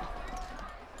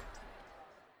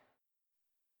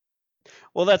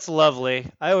 Well, that's lovely.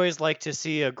 I always like to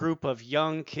see a group of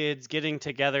young kids getting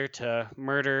together to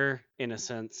murder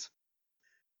innocents.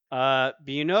 But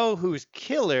you know who's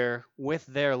killer with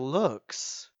their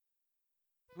looks?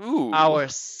 Ooh. Our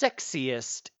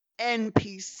sexiest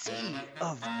NPC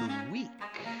of the week.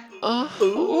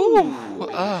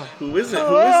 Who is it?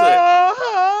 Who is it?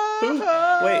 Who?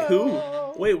 Wait, who?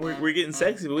 Wait, we're getting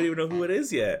sexy, but we don't even know who it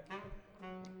is yet.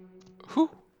 Who?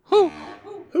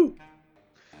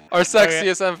 Our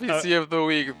sexiest NPC of the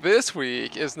week this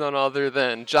week is none other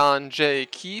than John J.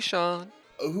 Keyshawn.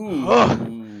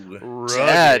 Ooh.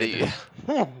 Daddy.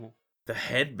 The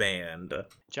headband.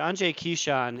 John J.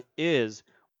 Keyshawn is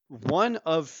one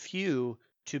of few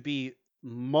to be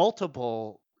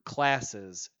multiple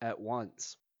classes at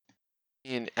once.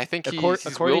 And I think he's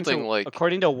according wielding to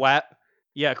according to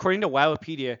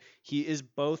Wikipedia, he is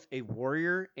both a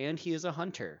warrior and he is a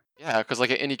hunter. Yeah, because like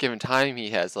at any given time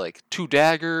he has like 2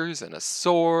 daggers and a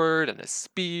sword and a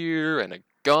spear and a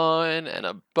gun and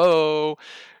a bow.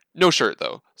 No shirt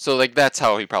though, so like that's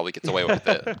how he probably gets away with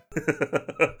it.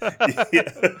 Yeah,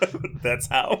 that's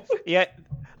how. Yeah,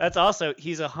 that's also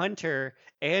he's a hunter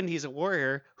and he's a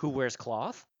warrior who wears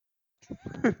cloth.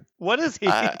 What is he?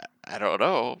 I don't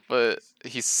know, but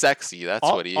he's sexy. That's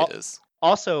what he is.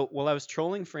 Also, while I was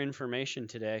trolling for information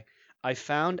today, I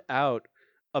found out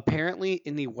apparently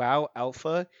in the WoW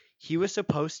Alpha, he was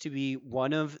supposed to be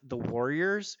one of the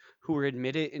warriors who were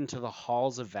admitted into the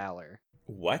Halls of Valor.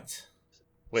 What?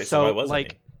 Wait, so why wasn't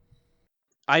like,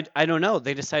 he? I don't know.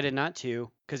 They decided not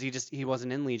to because he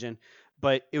wasn't in Legion.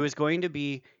 But it was going to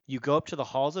be you go up to the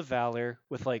Halls of Valor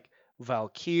with like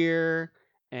Valkyr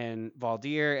and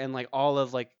Valdir and like all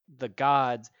of like the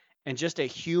gods, and just a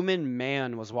human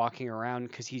man was walking around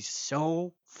because he's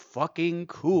so fucking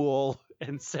cool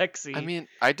and sexy. I mean,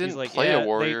 I didn't like, play a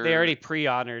warrior. They already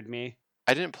pre-honored me.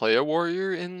 I didn't play a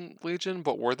warrior in Legion,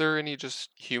 but were there any just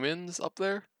humans up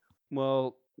there?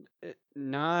 Well,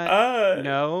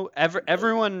 no.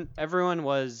 Everyone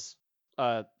was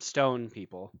stone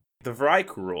people. The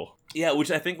Vrykul. Yeah,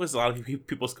 which I think was a lot of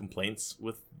people's complaints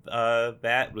with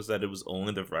that was that it was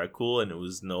only the Vrykul and it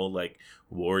was no like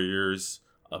warriors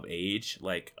of age.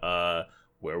 Like,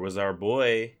 where was our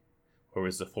boy? Where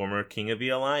was the former king of the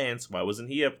Alliance? Why wasn't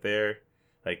he up there?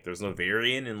 Like, there's no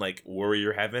variant in, like,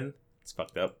 Warrior Heaven. It's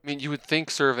fucked up. I mean, you would think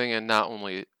serving in not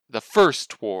only the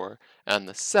first war and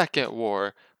the second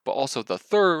war, but also the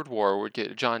third war would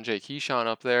get John J. Keyshawn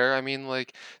up there. I mean,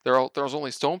 like, there's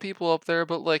only stone people up there,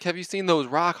 but, like, have you seen those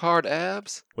rock hard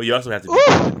abs? Well, you also have to be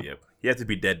dead to be up. You have to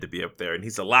be dead to be up there, and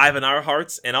he's alive in our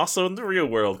hearts and also in the real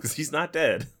world because he's not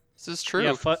dead. This is true.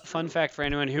 Yeah, fun fact for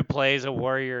anyone who plays a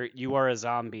warrior, you are a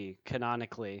zombie,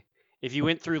 canonically. If you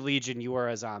went through Legion, you are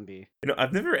a zombie. You know,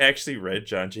 I've never actually read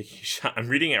John J. Keyshawn. I'm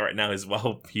reading it right now, his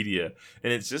Wikipedia,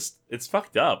 and it's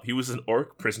fucked up. He was an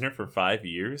orc prisoner for 5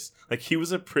 years. Like, he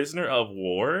was a prisoner of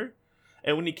war,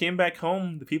 and when he came back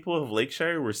home, the people of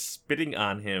Lakeshire were spitting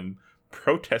on him,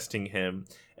 protesting him,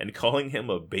 and calling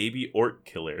him a baby orc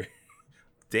killer.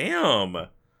 Damn!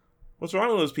 What's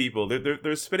wrong with those people?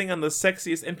 They're spitting on the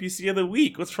sexiest NPC of the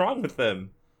week. What's wrong with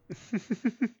them?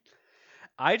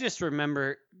 I just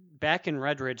remember back in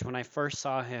Red Ridge when I first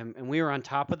saw him, and we were on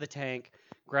top of the tank.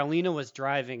 Growlina was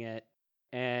driving it,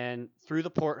 and through the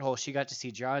porthole, she got to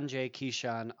see John J.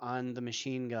 Keyshawn on the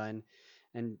machine gun,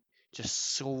 and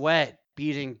just sweat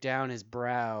beating down his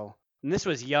brow. And this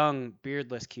was young,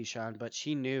 beardless Keyshawn, but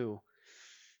she knew.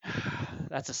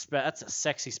 That's a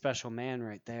sexy special man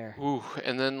right there. Ooh,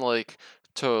 and then, like,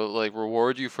 to, like,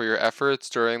 reward you for your efforts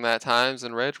during that times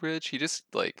in Red Ridge, he just,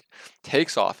 like,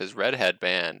 takes off his red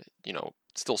headband, you know,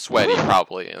 still sweaty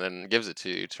probably, and then gives it to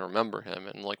you to remember him.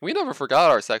 And, like, we never forgot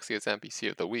our sexiest NPC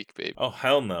of the week, babe. Oh,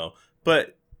 hell no.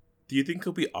 But do you think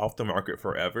he'll be off the market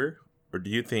forever? Or do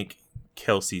you think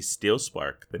Kelsey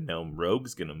Steelspark, the gnome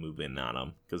rogue's gonna move in on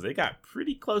him? Because they got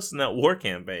pretty close in that war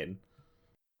campaign.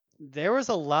 There was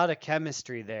a lot of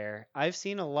chemistry there. I've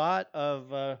seen a lot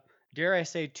of, dare I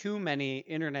say, too many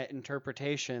internet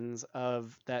interpretations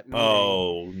of that meeting.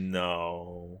 Oh,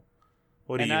 no.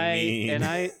 What do you mean? And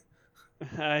I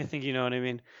think you know what I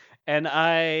mean. And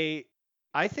I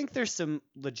think there's some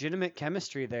legitimate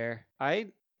chemistry there.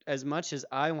 As much as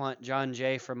I want John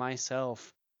Jay for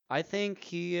myself, I think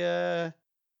he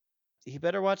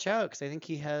better watch out because I think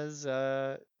he has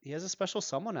a special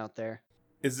someone out there.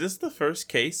 Is this the first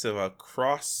case of a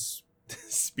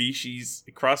cross-species,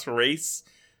 cross-race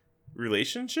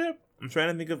relationship? I'm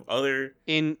trying to think of other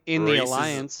in the races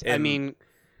Alliance. in- I mean,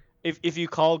 if you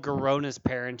call Garona's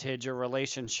parentage a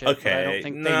relationship, but I Okay, don't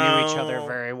think they knew each other no.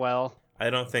 very well.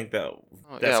 I don't think that Oh,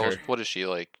 that's yeah, her. what is she,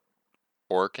 like,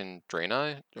 Orc and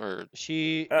Draenei? Or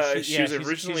She was she's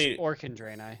originally- Orc and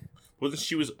Draenei. Wasn't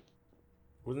she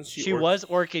She orc? was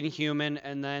Orc and human,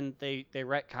 and then they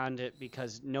retconned it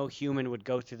because no human would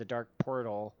go through the dark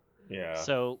portal. Yeah.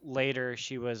 So later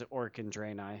she was Orc and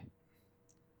Draenei.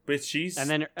 But she's And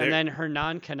then there- her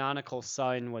non-canonical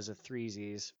son was a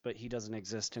Threesies, but he doesn't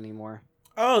exist anymore.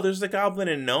 Oh, there's the goblin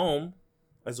and gnome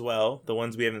as well. The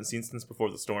ones we haven't seen since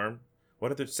before the storm.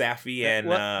 What are the Safi and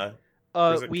What?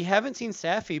 Grizzix? We haven't seen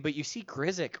Safi, but you see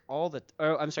Grizzix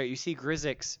you see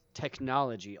Grizzix's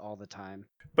technology all the time.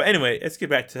 But anyway, let's get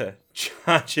back to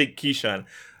John J. Keyshawn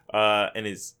and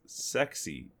his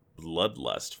sexy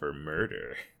bloodlust for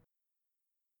murder.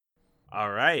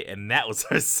 All right, and that was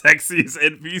our sexiest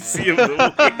NPC of the week.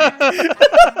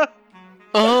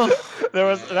 That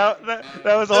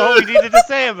was all we needed to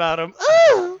say about him.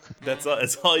 That's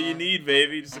all you need,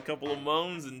 baby. Just a couple of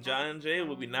moans, and John and Jay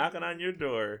will be knocking on your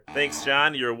door. Thanks,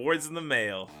 John. Your award's in the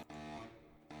mail.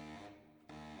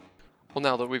 Well,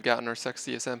 now that we've gotten our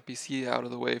sexiest NPC out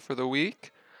of the way for the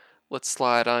week, let's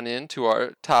slide on into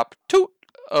our top toot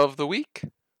of the week.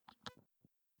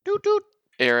 Toot toot.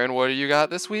 Aaron, what do you got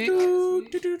this week?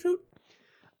 Toot, toot, toot, toot.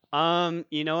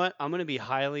 You know what? I'm gonna be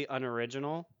highly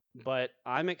unoriginal, but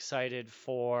I'm excited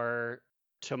for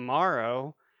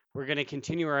tomorrow. We're gonna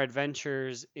continue our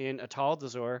adventures in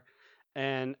Ataldazor,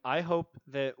 and I hope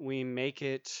that we make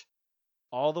it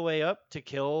all the way up to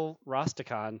kill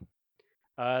Rastakhan.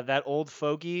 That old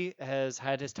fogey has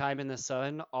had his time in the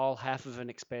sun, all half of an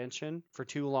expansion, for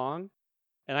too long,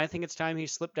 and I think it's time he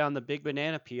slipped down the big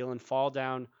banana peel and fall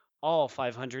down all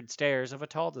 500 stairs of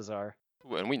Ataldazar.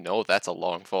 And we know that's a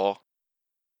long fall.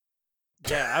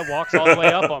 Yeah, I walked all the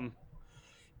way up them.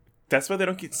 That's why they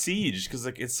don't get sieged, because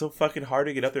like it's so fucking hard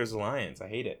to get up there as Alliance. I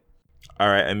hate it. All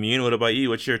right, Immune, what about you?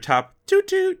 What's your top toot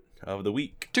toot of the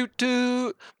week? Toot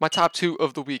toot! My top two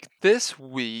of the week this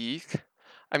week.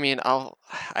 I mean, I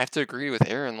have to agree with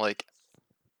Aaron, like,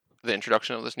 the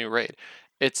introduction of this new raid.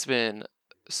 It's been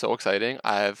so exciting.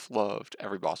 I've loved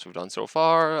every boss we've done so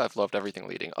far. I've loved everything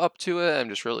leading up to it. I'm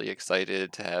just really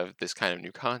excited to have this kind of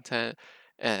new content.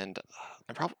 And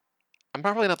I'm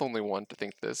probably not the only one to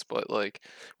think this, but, like,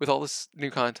 with all this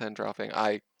new content dropping,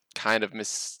 I kind of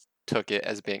mistook it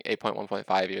as being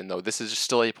 8.1.5, even though this is just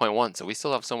still 8.1, so we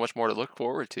still have so much more to look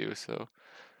forward to. So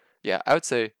yeah, I would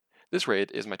say this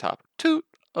raid is my top toot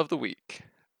of the week.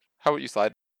 How about you,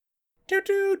 Slide? Toot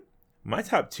toot. My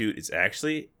top toot is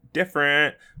actually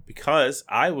different because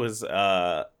I was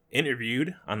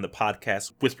interviewed on the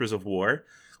podcast Whispers of War,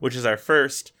 which is our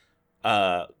first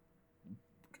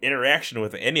interaction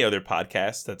with any other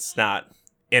podcast that's not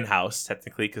in-house,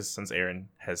 technically, because since Aaron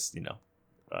has,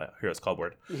 Heroes Call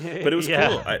Board. But it was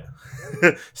cool.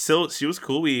 So she was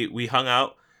cool. We hung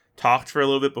out, talked for a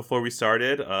little bit before we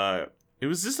started. It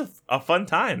was just a fun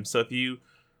time. So if you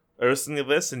are listening to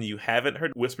this and you haven't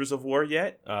heard Whispers of War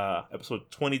yet,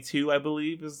 episode 22, I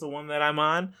believe, is the one that I'm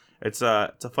on. It's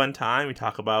a fun time. We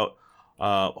talk about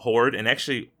Horde and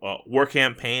actually war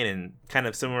campaign and kind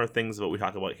of similar things that we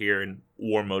talk about here in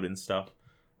war mode and stuff.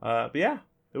 But yeah,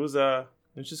 it was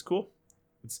just cool.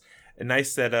 It's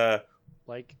nice that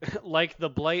like the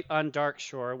blight on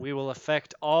Darkshore, we will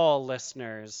affect all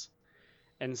listeners,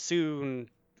 and soon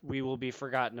we will be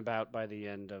forgotten about by the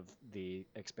end of the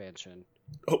expansion.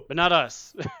 Oh, but not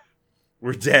us.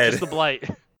 We're dead. Just the blight.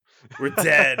 We're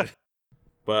dead.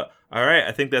 But all right,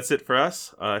 I think that's it for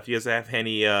us. If you guys have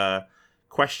any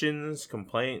questions,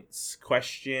 complaints, or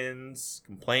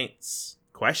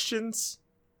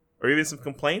even some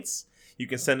complaints, you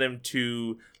can send them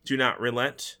to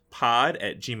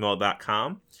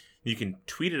donotrelenttpod@gmail.com. You can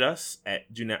tweet at us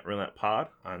at donotrelenttpod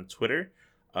on Twitter.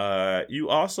 You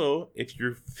also, if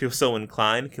you feel so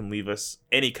inclined, can leave us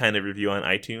any kind of review on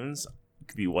iTunes. It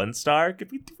could be 1 star, it could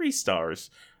be 3 stars.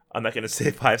 I'm not going to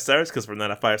say 5 stars because we're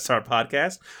not a 5-star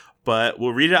podcast, but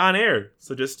we'll read it on air.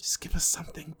 So just give us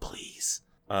something, please.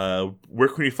 Where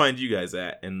can we find you guys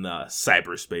at in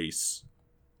cyberspace?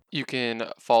 You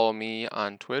can follow me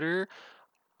on Twitter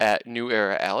at New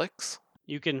Era Alex.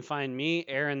 You can find me,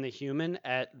 Aaron the Human,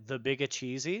 at The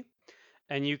Bigacheesy.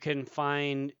 And you can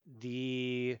find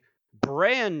the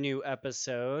brand new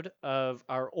episode of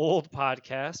our old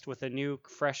podcast with a new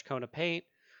fresh coat of paint,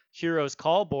 Heroes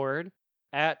Call Board,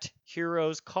 at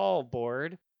Heroes Call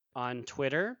Board on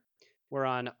Twitter. We're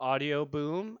on Audio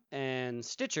Boom and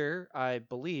Stitcher, I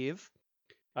believe.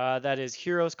 That is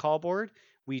Heroes Call Board.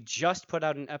 We just put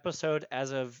out an episode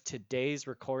as of today's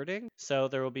recording, so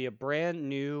there will be a brand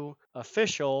new,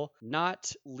 official,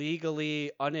 not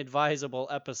legally unadvisable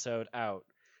episode out.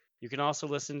 You can also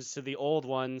listen to the old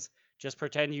ones. Just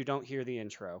pretend you don't hear the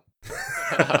intro.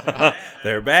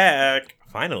 They're back.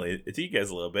 Finally, it took you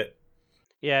guys a little bit.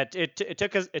 Yeah, it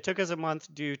took us a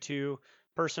month due to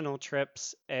personal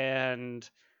trips and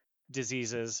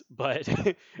diseases, but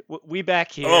we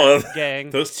back here, gang.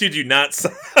 Those two do not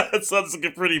sound. It sounds like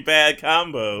a pretty bad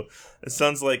combo. It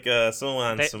sounds like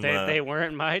someone on some. They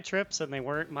weren't my trips and they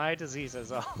weren't my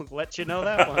diseases. I'll let you know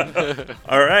that one.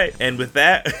 All right, and with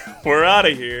that, we're out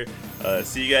of here.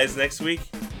 See you guys next week,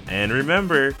 and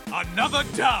remember, another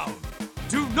down.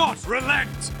 Do not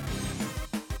relent.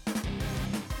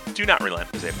 Do Not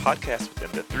Relent is a podcast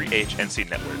within the 3HNC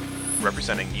network,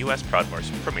 representing U.S. Proudmoore's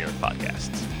premier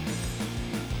podcasts.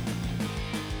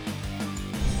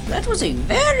 That was a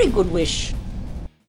very good wish.